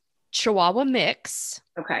breed? Chihuahua mix.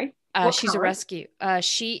 Okay. She's color? A rescue.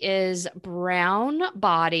 She is brown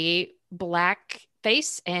body, black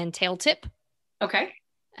face, and tail tip. Okay.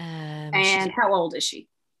 And how old is she?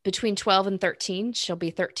 Between 12 and 13. She'll be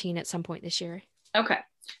 13 at some point this year. Okay.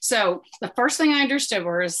 So the first thing I understood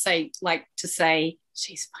was to say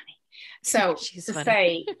she's funny. So she's to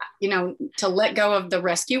funny. Say, to let go of the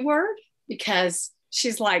rescue word, because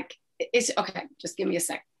she's like, it's okay. Just give me a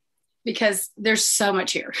sec, because there's so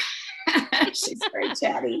much here. She's very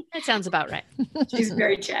chatty. That sounds about right. She's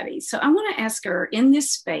very chatty. So I want to ask her, in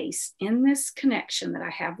this space, in this connection that I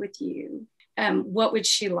have with you, what would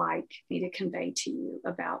she like me to convey to you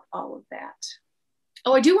about all of that?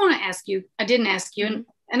 Oh, I do want to ask you. I didn't ask you,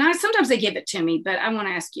 and I sometimes they give it to me, but I want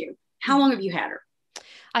to ask you, how long have you had her?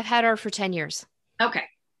 I've had her for 10 years. Okay.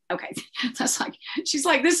 That's she's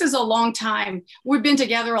like, this is a long time. We've been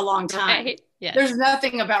together a long time. Right. Yeah. There's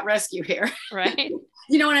nothing about rescue here. Right.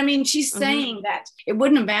 You know what I mean? She's saying that it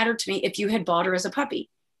wouldn't have mattered to me if you had bought her as a puppy.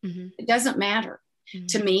 It doesn't matter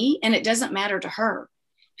to me, and it doesn't matter to her,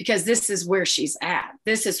 because this is where she's at.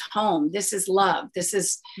 This is home. This is love. This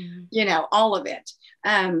is, all of it.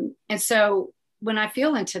 And so when I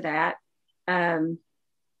feel into that, gosh,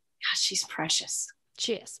 she's precious.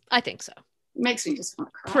 She is. I think so. It makes me just want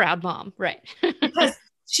to cry. Proud mom. Right. Because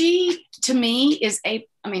she, to me, is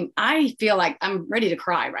I feel like I'm ready to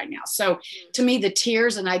cry right now. So to me, the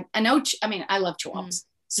tears, and I know, I love chihuahuas.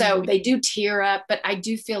 So they do tear up, but I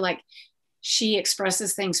do feel like she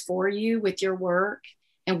expresses things for you with your work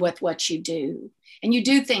and with what you do. And you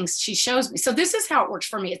do things, she shows me. So this is how it works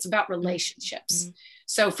for me. It's about relationships.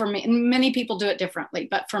 So for me, and many people do it differently,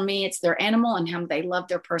 but for me, it's their animal and how they love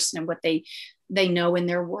their person and what they know in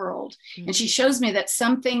their world. And she shows me that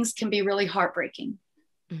some things can be really heartbreaking.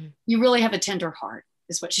 You really have a tender heart,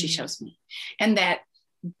 is what she shows me. And that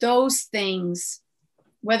those things,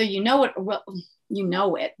 whether you know it or well, you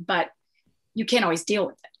know it, but you can't always deal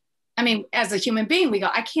with it. I mean, as a human being, we go,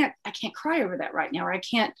 I can't cry over that right now, or I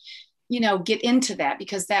can't, get into that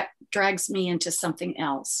because that drags me into something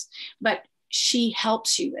else. But she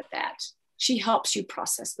helps you with that. She helps you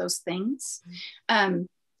process those things.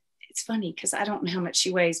 It's funny because I don't know how much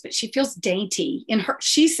she weighs, but she feels dainty in her.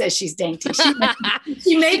 She says she's dainty.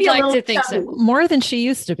 She may be a little to think chubby. so. More than she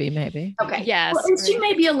used to be, maybe. Okay. Yes. Well, and she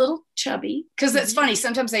may be a little chubby, because it's funny.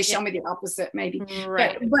 Sometimes they show me the opposite, maybe,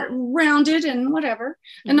 right. but rounded and whatever,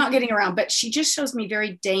 and not getting around. But she just shows me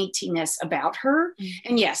very daintiness about her.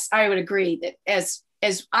 And yes, I would agree that as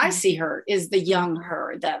I see her is the young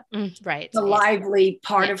her, the lively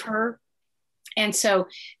part of her. And so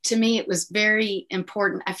to me, it was very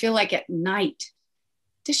important. I feel like at night,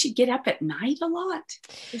 does she get up at night a lot?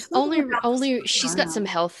 Only she's got some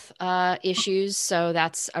health issues. So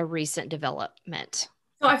that's a recent development.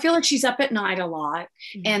 So I feel like she's up at night a lot.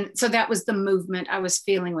 And so that was the movement I was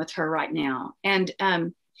feeling with her right now. And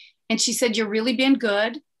she said, you're really being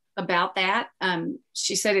good about that.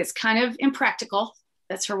 She said, it's kind of impractical.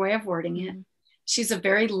 That's her way of wording it. She's a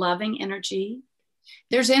very loving energy.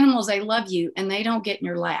 There's animals, they love you and they don't get in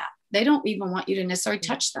your lap. They don't even want you to necessarily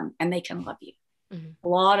touch them, and they can love you.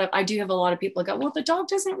 I do have a lot of people that go, well, the dog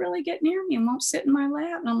doesn't really get near me and won't sit in my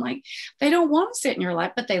lap. And I'm like, they don't want to sit in your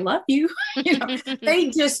lap, but they love you. They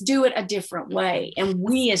just do it a different way. And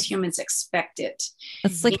we as humans expect it.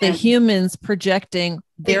 It's like the humans projecting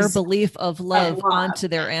their belief of love onto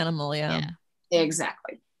their animal. Yeah,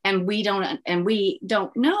 exactly. And we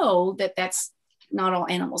don't know that that's not all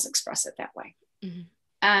animals express it that way.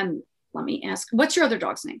 Let me ask, what's your other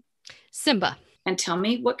dog's name? Simba. And tell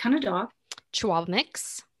me what kind of dog? Chihuahua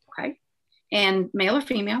mix. Okay. And male or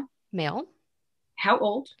female? Male. How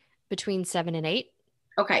old? Between 7 and 8.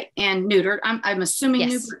 Okay. And neutered. I'm assuming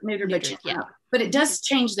neutered, but it does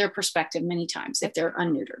change their perspective many times if they're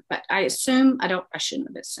unneutered. But I assume I shouldn't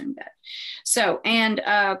have assumed that. So, and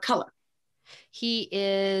color. He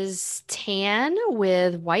is tan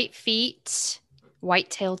with white feet, white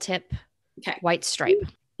tail tip, white stripe.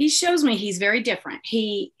 He shows me he's very different.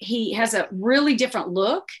 He has a really different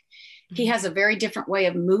look. He has a very different way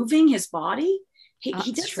of moving his body.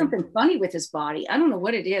 He does something funny with his body. I don't know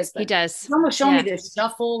what it is, but he does. He's almost showing me this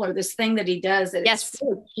shuffle or this thing that he does. That yes, it's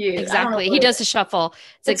so cute. Exactly. He does a shuffle.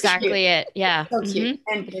 It's exactly cute. It. Yeah. So cute.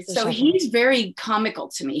 And so he's very comical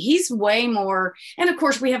to me. He's way more, and of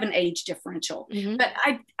course we have an age differential, but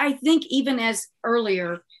I think even as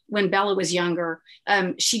earlier when Bella was younger,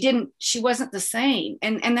 she wasn't the same.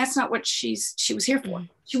 And that's not what she was here for.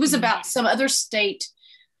 She was about some other state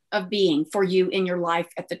of being for you in your life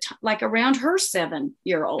at the time, like around her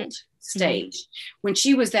 7-year-old stage. When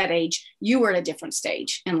she was that age, you were at a different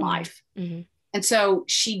stage in life. And so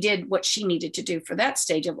she did what she needed to do for that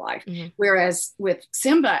stage of life. Whereas with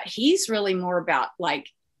Simba, he's really more about like,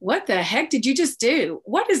 what the heck did you just do?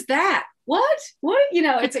 What is that? What,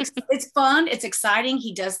 it's fun. It's exciting.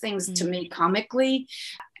 He does things to me comically.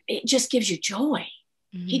 It just gives you joy.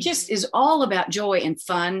 He just is all about joy and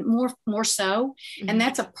fun, more so. And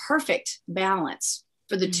that's a perfect balance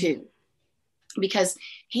for the two, because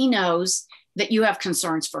he knows that you have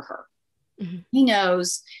concerns for her. He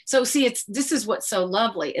knows. So see, this is what's so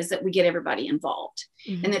lovely is that we get everybody involved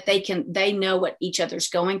and that they know what each other's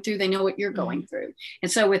going through. They know what you're going through.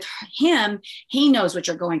 And so with him, he knows what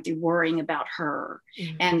you're going through, worrying about her.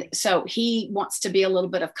 And so he wants to be a little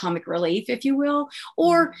bit of comic relief, if you will,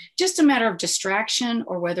 or just a matter of distraction,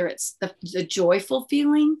 or whether it's the joyful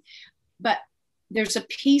feeling. But there's a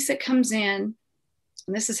piece that comes in,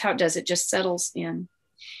 and this is how it does. It just settles in.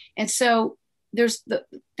 And so there's the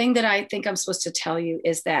thing that I think I'm supposed to tell you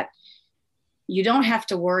is that you don't have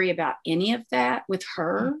to worry about any of that with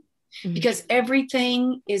her, because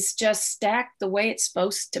everything is just stacked the way it's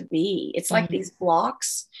supposed to be. It's like these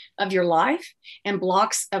blocks of your life and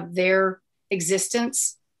blocks of their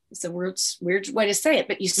existence. It's a weird way to say it,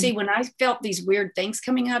 but you see, when I felt these weird things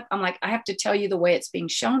coming up, I'm like, I have to tell you the way it's being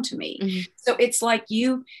shown to me. So it's like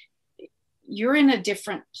you're in a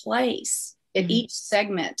different place at each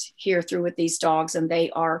segment here through with these dogs, and they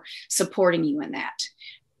are supporting you in that.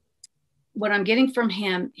 What I'm getting from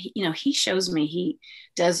him, he shows me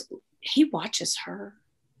he watches her.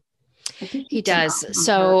 He does.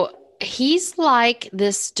 So he's like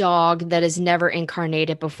this dog that is never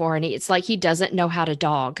incarnated before, and it's like he doesn't know how to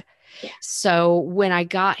dog. Yeah. So when I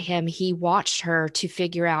got him, he watched her to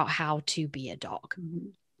figure out how to be a dog.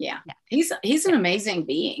 Yeah. He's an amazing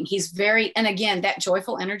being. He's very, and again, that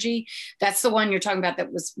joyful energy, that's the one you're talking about that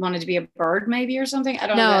wanted to be a bird maybe or something. I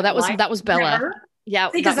don't know. No, that was Bella. Never? Yeah.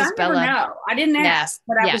 Because that was I never Bella. know. I didn't ask,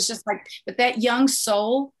 but I was just like, but that young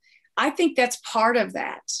soul, I think that's part of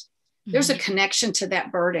that. There's a connection to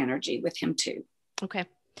that bird energy with him too. Okay.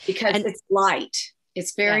 Because it's light.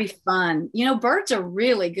 It's very fun. Birds are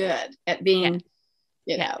really good at being,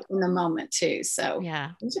 in the moment too. So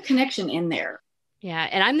there's a connection in there. Yeah.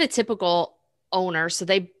 And I'm the typical owner. So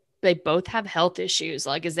they both have health issues.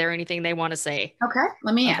 Like, is there anything they want to say? Okay.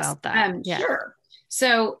 Let me ask. About that. Sure.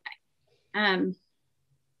 So,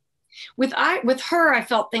 with her, I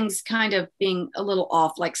felt things kind of being a little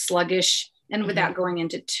off, like sluggish, and without going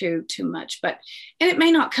into too much, and it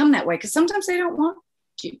may not come that way, because sometimes they don't want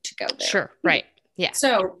you to go there. Sure. Right. Yeah.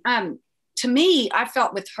 So, to me, I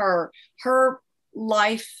felt with her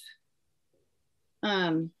life,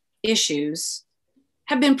 issues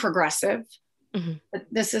have been progressive. But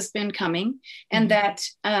this has been coming, and that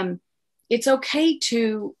it's okay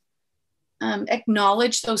to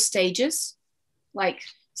acknowledge those stages, like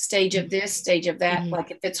stage of this, stage of that. Like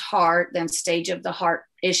if it's heart, then stage of the heart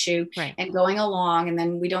issue, and going along, and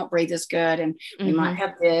then we don't breathe as good, and we might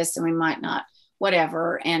have this, and we might not,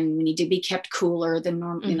 whatever, and we need to be kept cooler than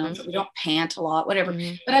normal, so we don't pant a lot, whatever.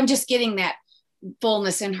 But I'm just getting that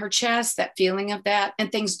fullness in her chest, that feeling of that,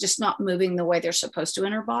 and things just not moving the way they're supposed to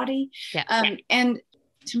in her body. And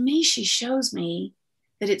to me, she shows me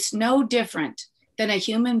that it's no different than a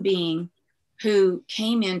human being who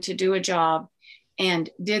came in to do a job and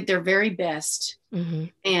did their very best. Mm-hmm.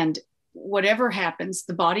 And whatever happens,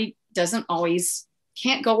 the body doesn't always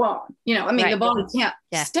can't go on. You know, I mean, Right. the body can't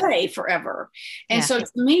stay forever. And so to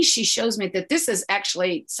me, she shows me that this is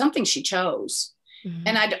actually something she chose. Mm-hmm.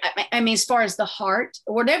 And I mean, as far as the heart,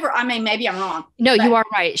 whatever, I mean, maybe I'm wrong. No, you are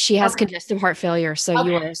right. She has congestive heart failure. So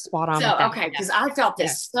you are spot on. So, with that. okay. Because I felt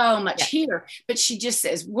this so much here, but she just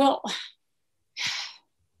says, well,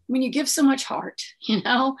 when you give so much heart, you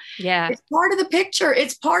know, it's part of the picture.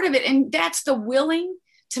 It's part of it. And that's the willing,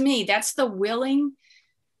 to me, that's the willing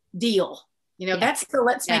deal. You know, that's the,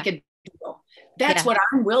 let's make a deal. That's what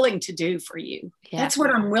I'm willing to do for you. That's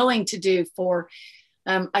what I'm willing to do for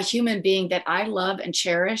a human being that I love and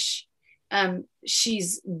cherish.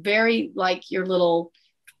 She's very like your little,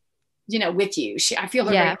 you know, with you. I feel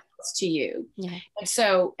her very close to you. Yeah. And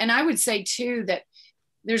so, and I would say too, that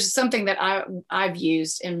there's something that I've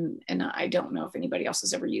used, and I don't know if anybody else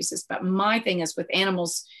has ever used this, but my thing is with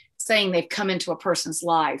animals saying they've come into a person's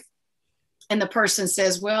life and the person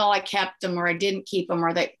says, well, I kept them or I didn't keep them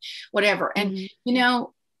or they, whatever. And, you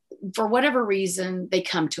know, for whatever reason, they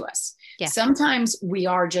come to us. Yeah. Sometimes we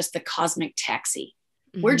are just the cosmic taxi.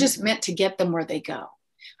 Mm-hmm. We're just meant to get them where they go.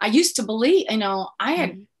 I used to believe, you know, I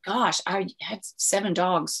had, I had 7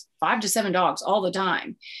 dogs, 5 to 7 dogs all the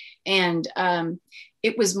time. And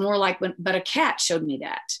it was more like but a cat showed me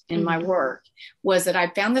that in my work, was that I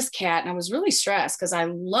found this cat and I was really stressed because I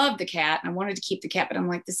loved the cat and I wanted to keep the cat, but I'm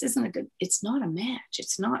like, this isn't it's not a match. It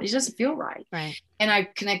doesn't feel right. Right. And I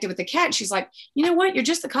connected with the cat and she's like, you know what? You're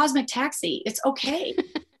just the cosmic taxi. It's okay.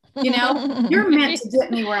 You know, you're meant to get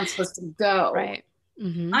me where I'm supposed to go. Right.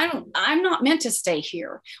 Mm-hmm. I'm not meant to stay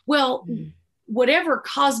here. Well, whatever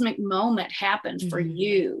cosmic moment happened for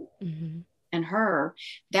you and her,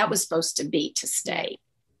 that was supposed to be to stay.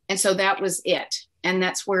 And so that was it. And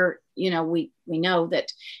that's where, you know, we know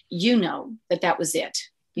that, you know, that was it.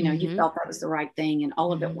 You know, you felt that was the right thing and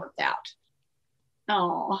all of it worked out.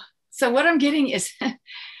 Oh, so what I'm getting is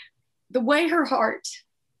the way her heart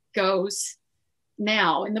goes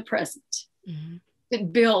now in the present,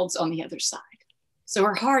 it builds on the other side. So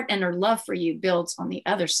her heart and her love for you builds on the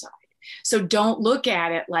other side. So don't look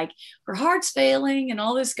at it like her heart's failing and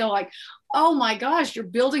all this, go like, oh my gosh, you're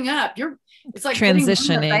building up. It's like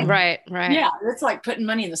transitioning. Right. Yeah. It's like putting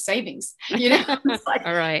money in the savings, you know, it's like,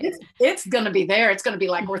 all right. It's going to be there. It's going to be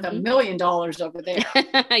like worth $1 million over there.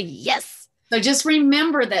 Yes. So just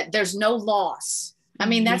remember that there's no loss. I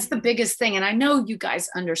mean, that's the biggest thing. And I know you guys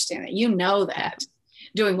understand that, you know, that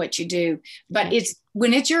doing what you do, but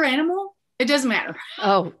when it's your animal, it doesn't matter.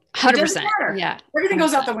 Oh, 100%. Yeah. Everything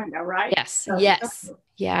goes out the window, right? Yes. So, yes.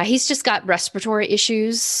 Yeah. He's just got respiratory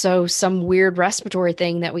issues. So some weird respiratory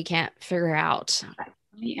thing that we can't figure out. Right.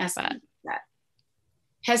 Let me ask that.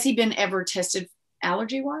 Has he been ever tested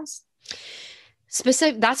allergy wise?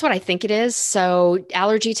 Specific. That's what I think it is. So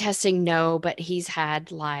allergy testing, no, but he's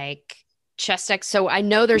had like chest X. So I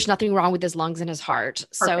know there's nothing wrong with his lungs and his heart.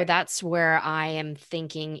 Perfect. So that's where I am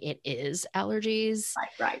thinking it is allergies.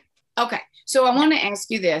 Right. Okay. So I want to ask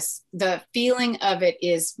you this. The feeling of it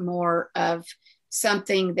is more of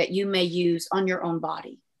something that you may use on your own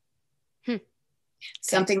body.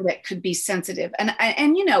 Something that could be sensitive.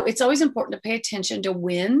 And you know, it's always important to pay attention to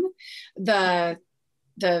when the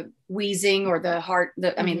wheezing or the heart,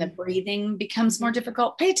 the breathing becomes more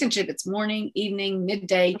difficult. Pay attention if it's morning, evening,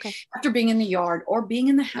 midday, after being in the yard or being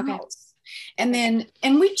in the house. And then,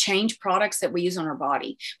 we change products that we use on our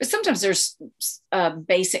body, but sometimes there's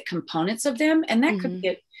basic components of them, and that could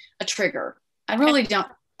get a trigger. I really don't,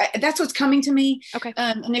 that's what's coming to me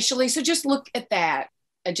initially. So just look at that.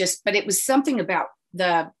 But it was something about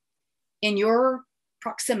in your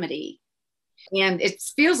proximity. And it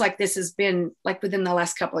feels like this has been like within the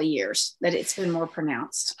last couple of years that it's been more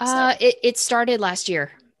pronounced. So. It started last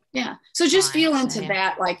year. Yeah. So just feel into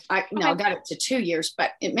that. Like I got it to 2 years,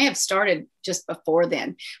 but it may have started just before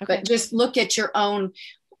then, but just look at your own,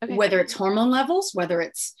 whether it's hormone levels, whether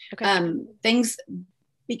it's things,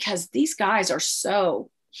 because these guys are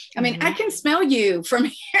so, I mean, I can smell you from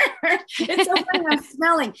here. It's so funny, I'm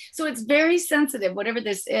smelling. So it's very sensitive, whatever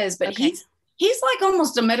this is, but he's like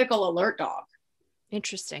almost a medical alert dog.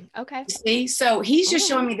 Interesting. Okay. See, so he's just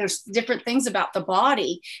showing me there's different things about the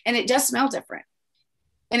body and it does smell different.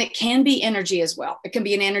 And it can be energy as well. It can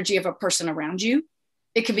be an energy of a person around you.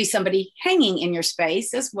 It could be somebody hanging in your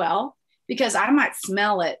space as well, because I might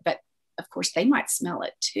smell it, but of course they might smell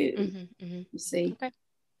it too. You see? Okay.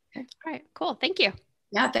 All right. Cool. Thank you.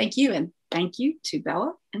 Yeah, thank you. And thank you to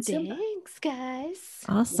Bella and Simba. Thanks, guys.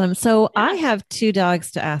 Awesome. So I have two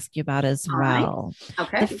dogs to ask you about as All right. well.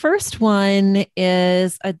 Okay. The first one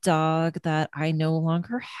is a dog that I no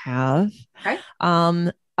longer have. Okay.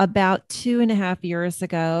 About 2.5 years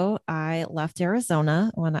ago, I left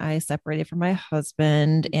Arizona when I separated from my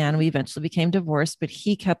husband, and we eventually became divorced, but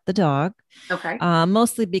he kept the dog. Okay.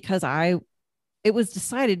 Mostly because it was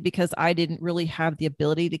decided because I didn't really have the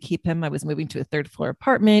ability to keep him. I was moving to a third floor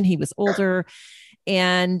apartment. He was older,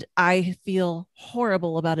 and I feel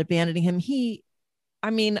horrible about abandoning him.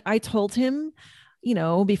 I told him,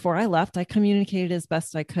 before I left, I communicated as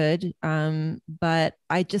best I could. But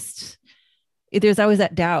there's always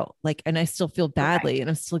that doubt, and I still feel badly, and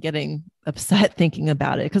I'm still getting upset thinking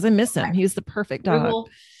about it because I miss him. He was the perfect dog.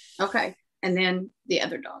 Okay. And then the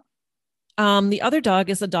other dog. The other dog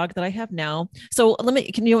is a dog that I have now. So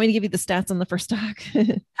can you want me to give you the stats on the first dog?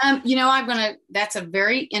 That's a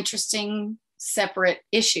very interesting separate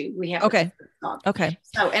issue we have. Okay. Dog. Okay.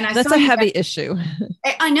 So, and that's a heavy issue.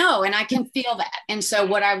 I know. And I can feel that. And so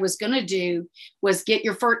what I was going to do was get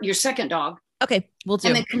your second dog. Okay. We'll do.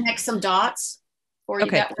 And then connect some dots for you.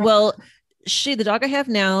 Okay. Well, the dog I have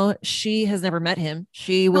now, she has never met him.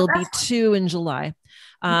 She will be 2 in July.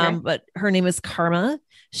 But her name is Karma.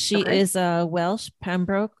 She is a Welsh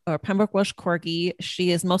Pembroke Welsh Corgi.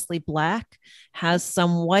 She is mostly black, has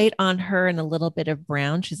some white on her and a little bit of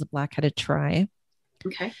brown. She's a black-headed tri.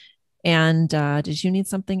 Okay. And did you need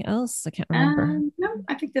something else? I can't remember. No,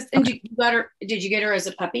 I think this. And you got her? Did you get her as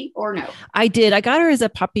a puppy or no? I did. I got her as a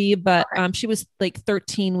puppy, but she was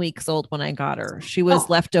 13 weeks old when I got her. She was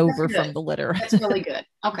left over from the litter. That's really good.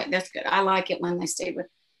 Okay, that's good. I like it when they stay with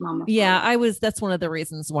mama. Yeah, that's one of the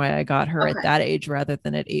reasons why I got her at that age rather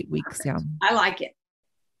than at 8 weeks. Okay. Yeah, I like it.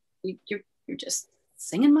 You're just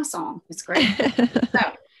singing my song. It's great.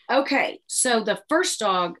 So the first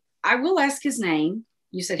dog, I will ask his name.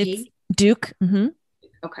 You said it's Duke. Mm-hmm.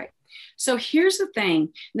 Okay. So here's the thing.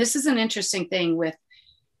 This is an interesting thing with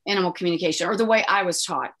animal communication, or the way I was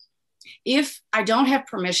taught. If I don't have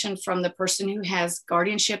permission from the person who has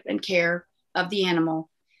guardianship and care of the animal,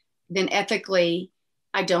 then ethically,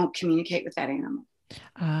 I don't communicate with that animal.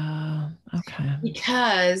 Okay.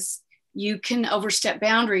 Because you can overstep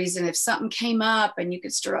boundaries. And if something came up, and you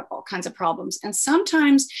could stir up all kinds of problems. And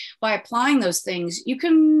sometimes by applying those things, you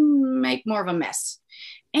can make more of a mess.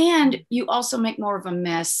 And you also make more of a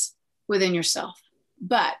mess within yourself.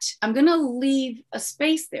 But I'm going to leave a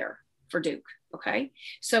space there for Duke. Okay.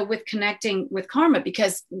 So with connecting with Karma,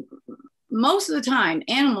 because most of the time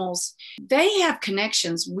animals, they have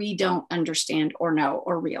connections we don't understand or know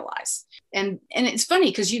or realize. And it's funny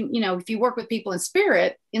because, if you work with people in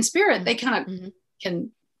spirit, they kind of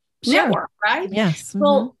can network, right? Yes. Mm-hmm.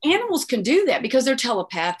 Well, animals can do that because they're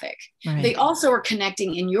telepathic. Right. They also are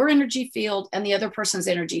connecting in your energy field and the other person's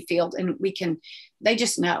energy field. And they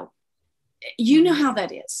just know. You know how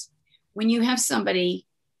that is. When you have somebody,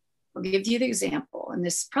 I'll give you the example, and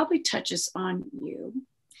this probably touches on you.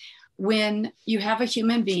 When you have a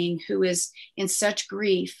human being who is in such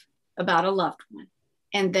grief about a loved one,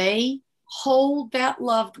 and they hold that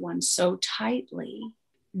loved one so tightly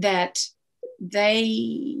that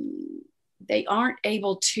they aren't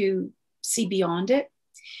able to see beyond it.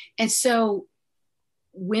 And so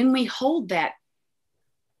when we hold that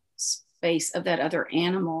space of that other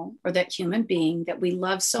animal or that human being that we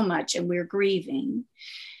love so much and we're grieving,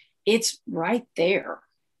 it's right there.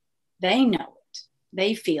 They know it.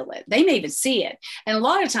 They feel it. They may even see it. And a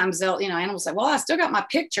lot of times animals say, well, I still got my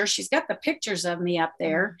picture. She's got the pictures of me up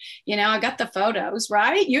there. I got the photos,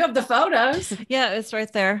 right? You have the photos. Yeah, it's right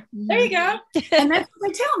there. There you go. And that's what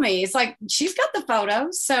they tell me. It's like, she's got the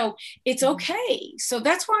photos. So it's okay. So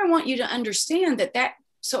that's why I want you to understand that.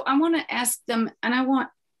 So I want to ask them, and I want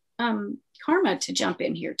Karma to jump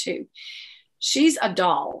in here too. She's a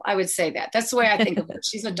doll. I would say that. That's the way I think of her.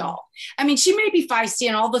 She's a doll. I mean, she may be feisty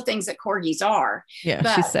and all the things that corgis are.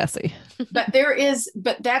 Yeah, she's sassy. but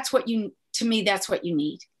that's what you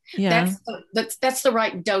need. Yeah. That's the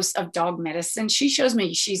right dose of dog medicine. She shows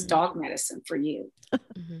me she's dog medicine for you.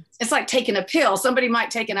 It's like taking a pill. Somebody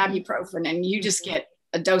might take an ibuprofen and you just get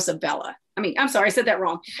a dose of Bella. I mean, I'm sorry, I said that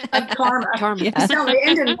wrong. Of Karma. Karma. Yes. No, they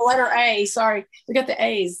ended in the letter A. Sorry. We got the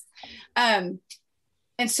A's.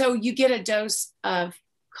 And so you get a dose of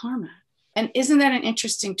Karma. And isn't that an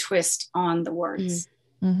interesting twist on the words?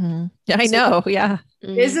 Mm-hmm. Yeah, I know. Yeah.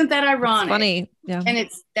 Isn't that ironic? It's funny. Yeah. And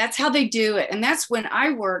that's how they do it. And that's when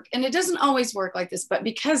I work. And it doesn't always work like this, but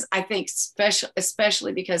because I think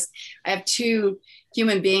especially because I have two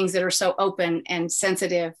human beings that are so open and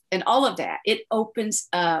sensitive and all of that, it opens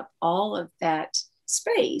up all of that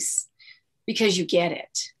space because you get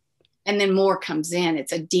it. And then more comes in.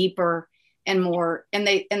 It's a deeper and more, and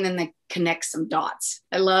then they connect some dots.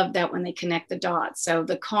 I love that when they connect the dots. So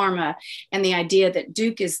the karma and the idea that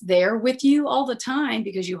Duke is there with you all the time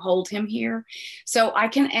because you hold him here. So I'm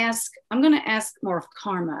going to ask more of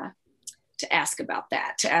karma to ask about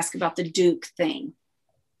that, to ask about the Duke thing.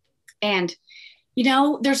 And,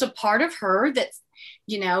 there's a part of her that's,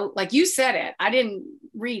 like you said it, I didn't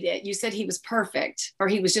read it. You said he was perfect, or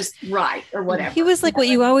he was just right, or whatever. He was like what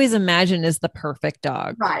you always imagine is the perfect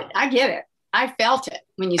dog. Right. I get it. I felt it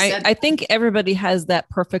when you said I think everybody has that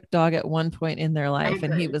perfect dog at one point in their life,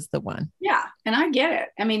 and he was the one. Yeah. And I get it.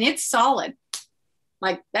 I mean, it's solid.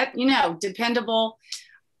 Like that, dependable.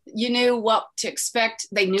 You knew what to expect.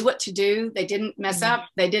 They knew what to do. They didn't mess up.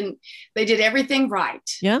 They did everything right.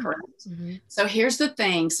 Yeah. Mm-hmm. So here's the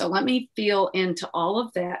thing. So let me feel into all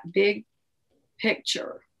of that big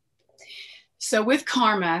picture. So with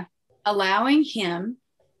karma, allowing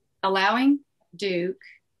Duke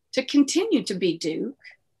to continue to be Duke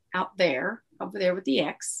over there with the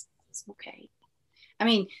ex. It's okay. I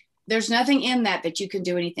mean, there's nothing in that you can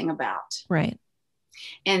do anything about. Right.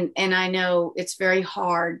 And I know it's very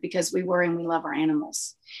hard because we worry and we love our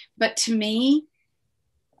animals. But to me,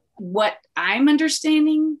 what I'm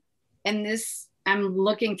understanding, and this, I'm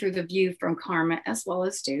looking through the view from karma as well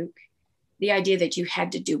as Duke, the idea that you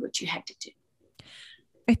had to do what you had to do.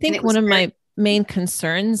 I think one of my main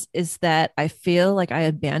concerns is that I feel like I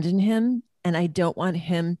abandoned him, and I don't want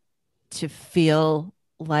him to feel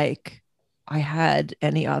like I had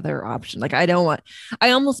any other option. Like I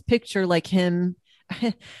almost picture like him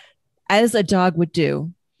as a dog would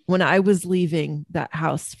do when I was leaving that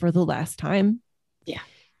house for the last time. Yeah.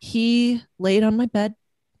 He laid on my bed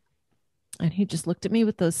and he just looked at me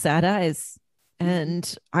with those sad eyes,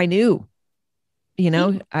 and I knew,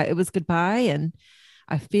 it was goodbye. And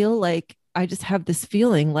I feel like I just have this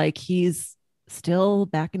feeling like he's still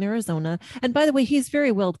back in Arizona. And by the way, he's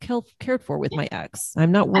very well cared for with my ex.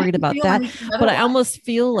 I'm not worried about that, but I almost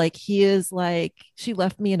feel like he is like, she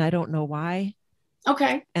left me and I don't know why.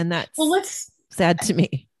 Okay. And that's sad to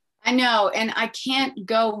me. I know. And I can't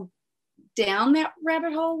go down that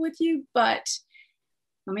rabbit hole with you, but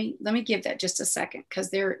let me give that just a second.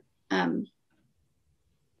 Cause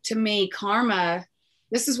to me, karma,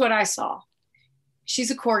 this is what I saw.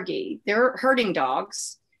 She's a corgi. They're herding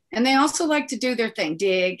dogs, and they also like to do their thing,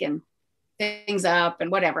 dig and things up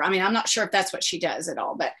and whatever. I mean, I'm not sure if that's what she does at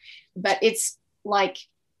all, but it's like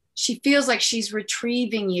she feels like she's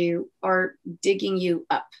retrieving you or digging you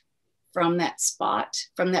up from that spot,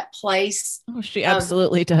 from that place. Oh, she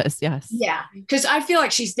absolutely does. Yes. Yeah. Because I feel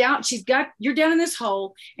like you're down in this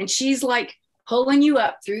hole, and she's like pulling you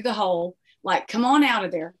up through the hole. Like, come on out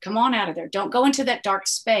of there. Come on out of there. Don't go into that dark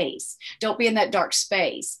space. Don't be in that dark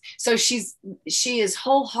space. So she is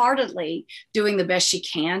wholeheartedly doing the best she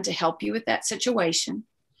can to help you with that situation.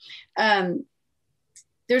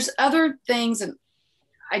 There's other things, and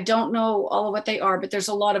I don't know all of what they are, but there's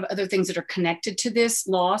a lot of other things that are connected to this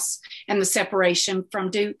loss and the separation from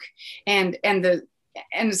Duke and the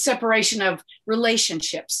separation of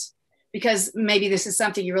relationships. Because maybe this is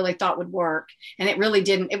something you really thought would work, and it really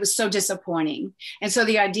didn't. It was so disappointing. And so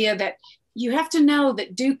the idea that you have to know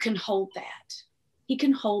that Duke can hold that. He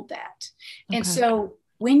can hold that. Okay. And so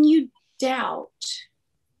when you doubt,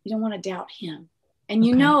 you don't want to doubt him. And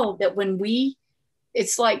you know that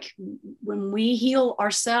it's like when we heal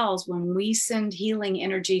ourselves, when we send healing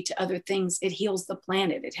energy to other things, it heals the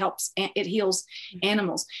planet. It heals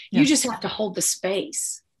animals. Yeah. You just have to hold the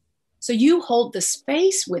space. So you hold the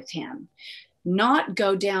space with him, not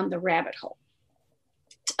go down the rabbit hole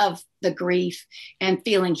of the grief and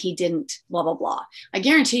feeling he didn't blah, blah, blah. I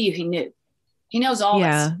guarantee you he knew. He knows all this.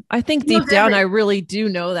 Yeah, I think deep down, I really do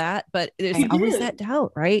know that, but there's always that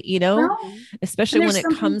doubt, right? Especially when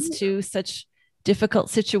it comes to such difficult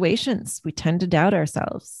situations, we tend to doubt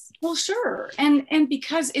ourselves. Well, sure. And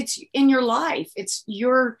because it's in your life,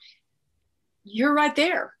 you're right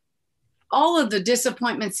there. All of the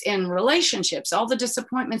disappointments in relationships, all the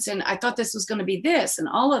disappointments in, I thought this was going to be this, and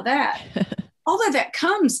all of that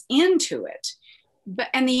comes into it.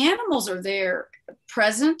 And the animals are there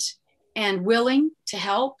present and willing to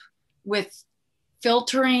help with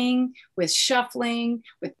filtering, with shuffling,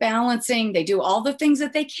 with balancing. They do all the things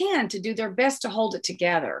that they can to do their best to hold it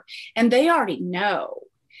together. And they already know.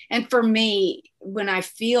 And for me, when I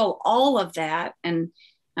feel all of that, and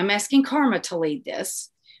I'm asking karma to lead this,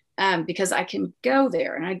 because I can go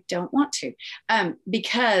there and I don't want to,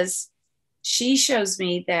 because she shows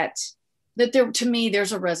me that to me,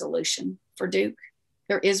 there's a resolution for Duke.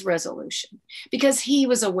 There is resolution because he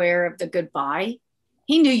was aware of the goodbye.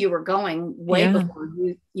 He knew you were going way Yeah. before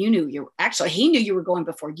you knew you were. Actually, he knew you were going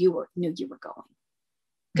before knew you were going,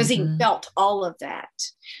 because he felt all of that.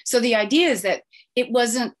 So the idea is that it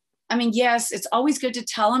wasn't, I mean, yes, it's always good to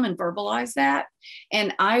tell them and verbalize that.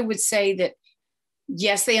 And I would say that,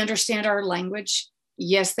 yes, they understand our language.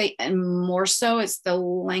 Yes, and more so it's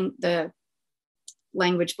the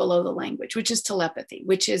language below the language, which is telepathy,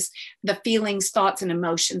 which is the feelings, thoughts, and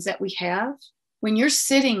emotions that we have. When you're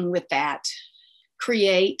sitting with that,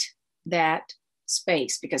 create that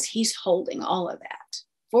space, because he's holding all of that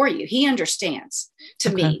for you. He understands.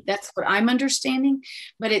 To me, that's what I'm understanding.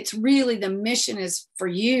 But it's really, the mission is for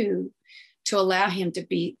you to allow him to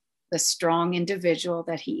be the strong individual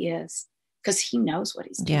that he is, because he knows what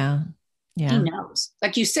he's doing. Yeah. He knows.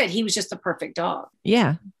 Like you said, he was just the perfect dog.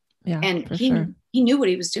 Yeah. Yeah. And he knew what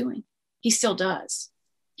he was doing. He still does.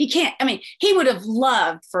 He can't, I mean, he would have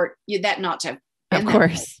loved for you that not to have been, of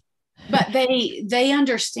course. But they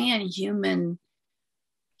understand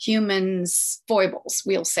humans' foibles,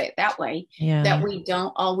 we'll say it that way, that we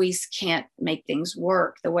don't always can't make things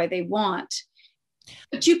work the way they want.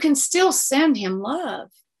 But you can still send him love.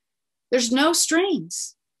 There's no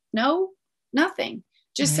strings, nothing.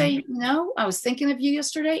 Just say, I was thinking of you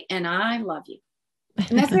yesterday and I love you.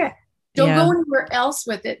 And that's it. Don't go anywhere else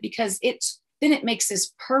with it, because then it makes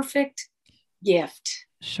this perfect gift.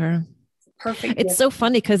 Sure. Perfect. It's so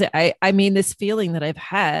funny, because I mean, this feeling that I've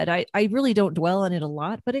had, I really don't dwell on it a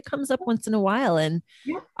lot, but it comes up once in a while. And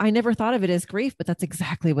I never thought of it as grief, but that's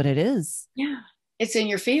exactly what it is. Yeah. It's in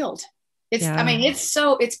your field. I mean, it's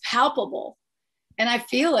palpable, and I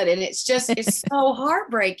feel it. And it's so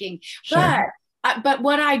heartbreaking. Sure. But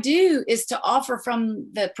what I do is to offer from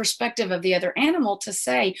the perspective of the other animal, to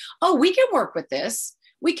say, oh, we can work with this.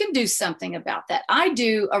 We can do something about that. I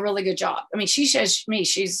do a really good job. I mean, she says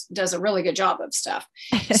she does a really good job of stuff.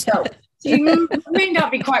 So she may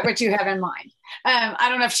not be quite what you have in mind. I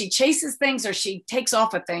don't know if she chases things or she takes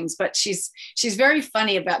off of things, but she's very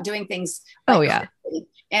funny about doing things. Like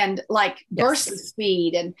and like burst of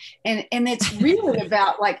speed. And it's really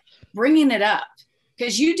about like bringing it up,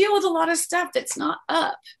 because you deal with a lot of stuff that's not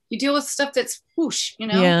up. You deal with stuff that's whoosh,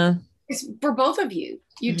 Yeah. It's for both of you.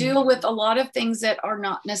 You deal with a lot of things that are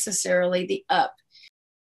not necessarily the up.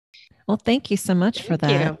 Well, thank you so much for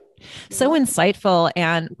that. So insightful,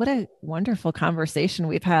 and what a wonderful conversation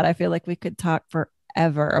we've had. I feel like we could talk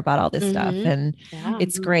forever about all this stuff, and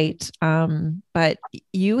it's great. But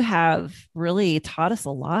you have really taught us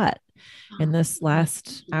a lot in this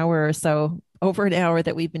last hour or so, over an hour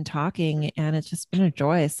that we've been talking, and it's just been a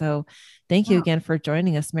joy. So thank you again for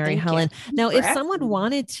joining us, Mary Helen. Now, if someone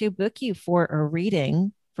wanted to book you for a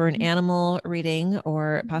reading, for an animal reading,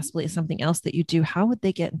 or possibly something else that you do, how would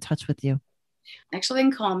they get in touch with you? Actually, they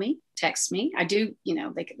can call me, text me. I do,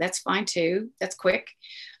 that's fine too. That's quick.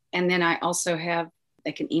 And then I also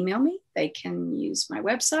they can email me. They can use my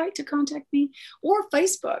website to contact me, or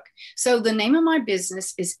Facebook. So the name of my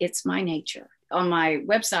business is It's My Nature. On my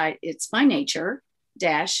website, it's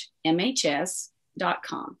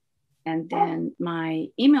mynature-mhs.com. And then my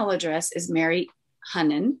email address is Mary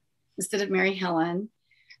Hunnen, instead of Mary Helen,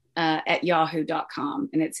 at yahoo.com.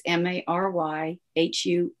 And it's MaryHunnen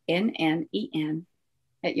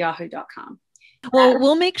at yahoo.com. Well,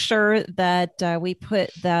 we'll make sure that we put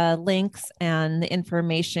the links and the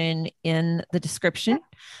information in the description.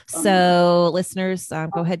 So listeners,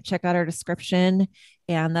 go ahead and check out our description,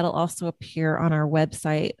 and that'll also appear on our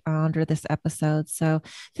website under this episode. So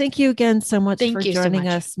thank you again so much for joining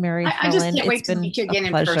us, Mary Helen. I just can't wait to meet you again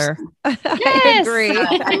in person. I agree.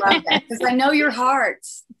 I love that, because I know your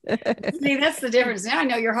hearts. See, that's the difference. Now I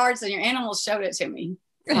know your hearts, and your animals showed it to me.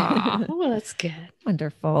 Well, that's good.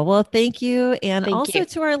 Wonderful. Well, thank you. And also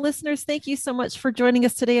to our listeners, thank you so much for joining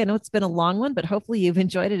us today. I know it's been a long one, but hopefully you've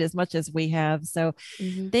enjoyed it as much as we have. So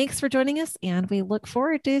thanks for joining us, and we look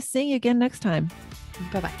forward to seeing you again next time.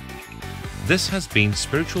 Bye-bye. This has been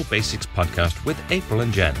Spiritual Basics Podcast with April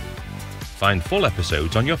and Jen. Find full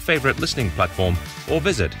episodes on your favorite listening platform, or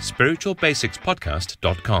visit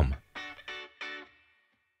spiritualbasicspodcast.com.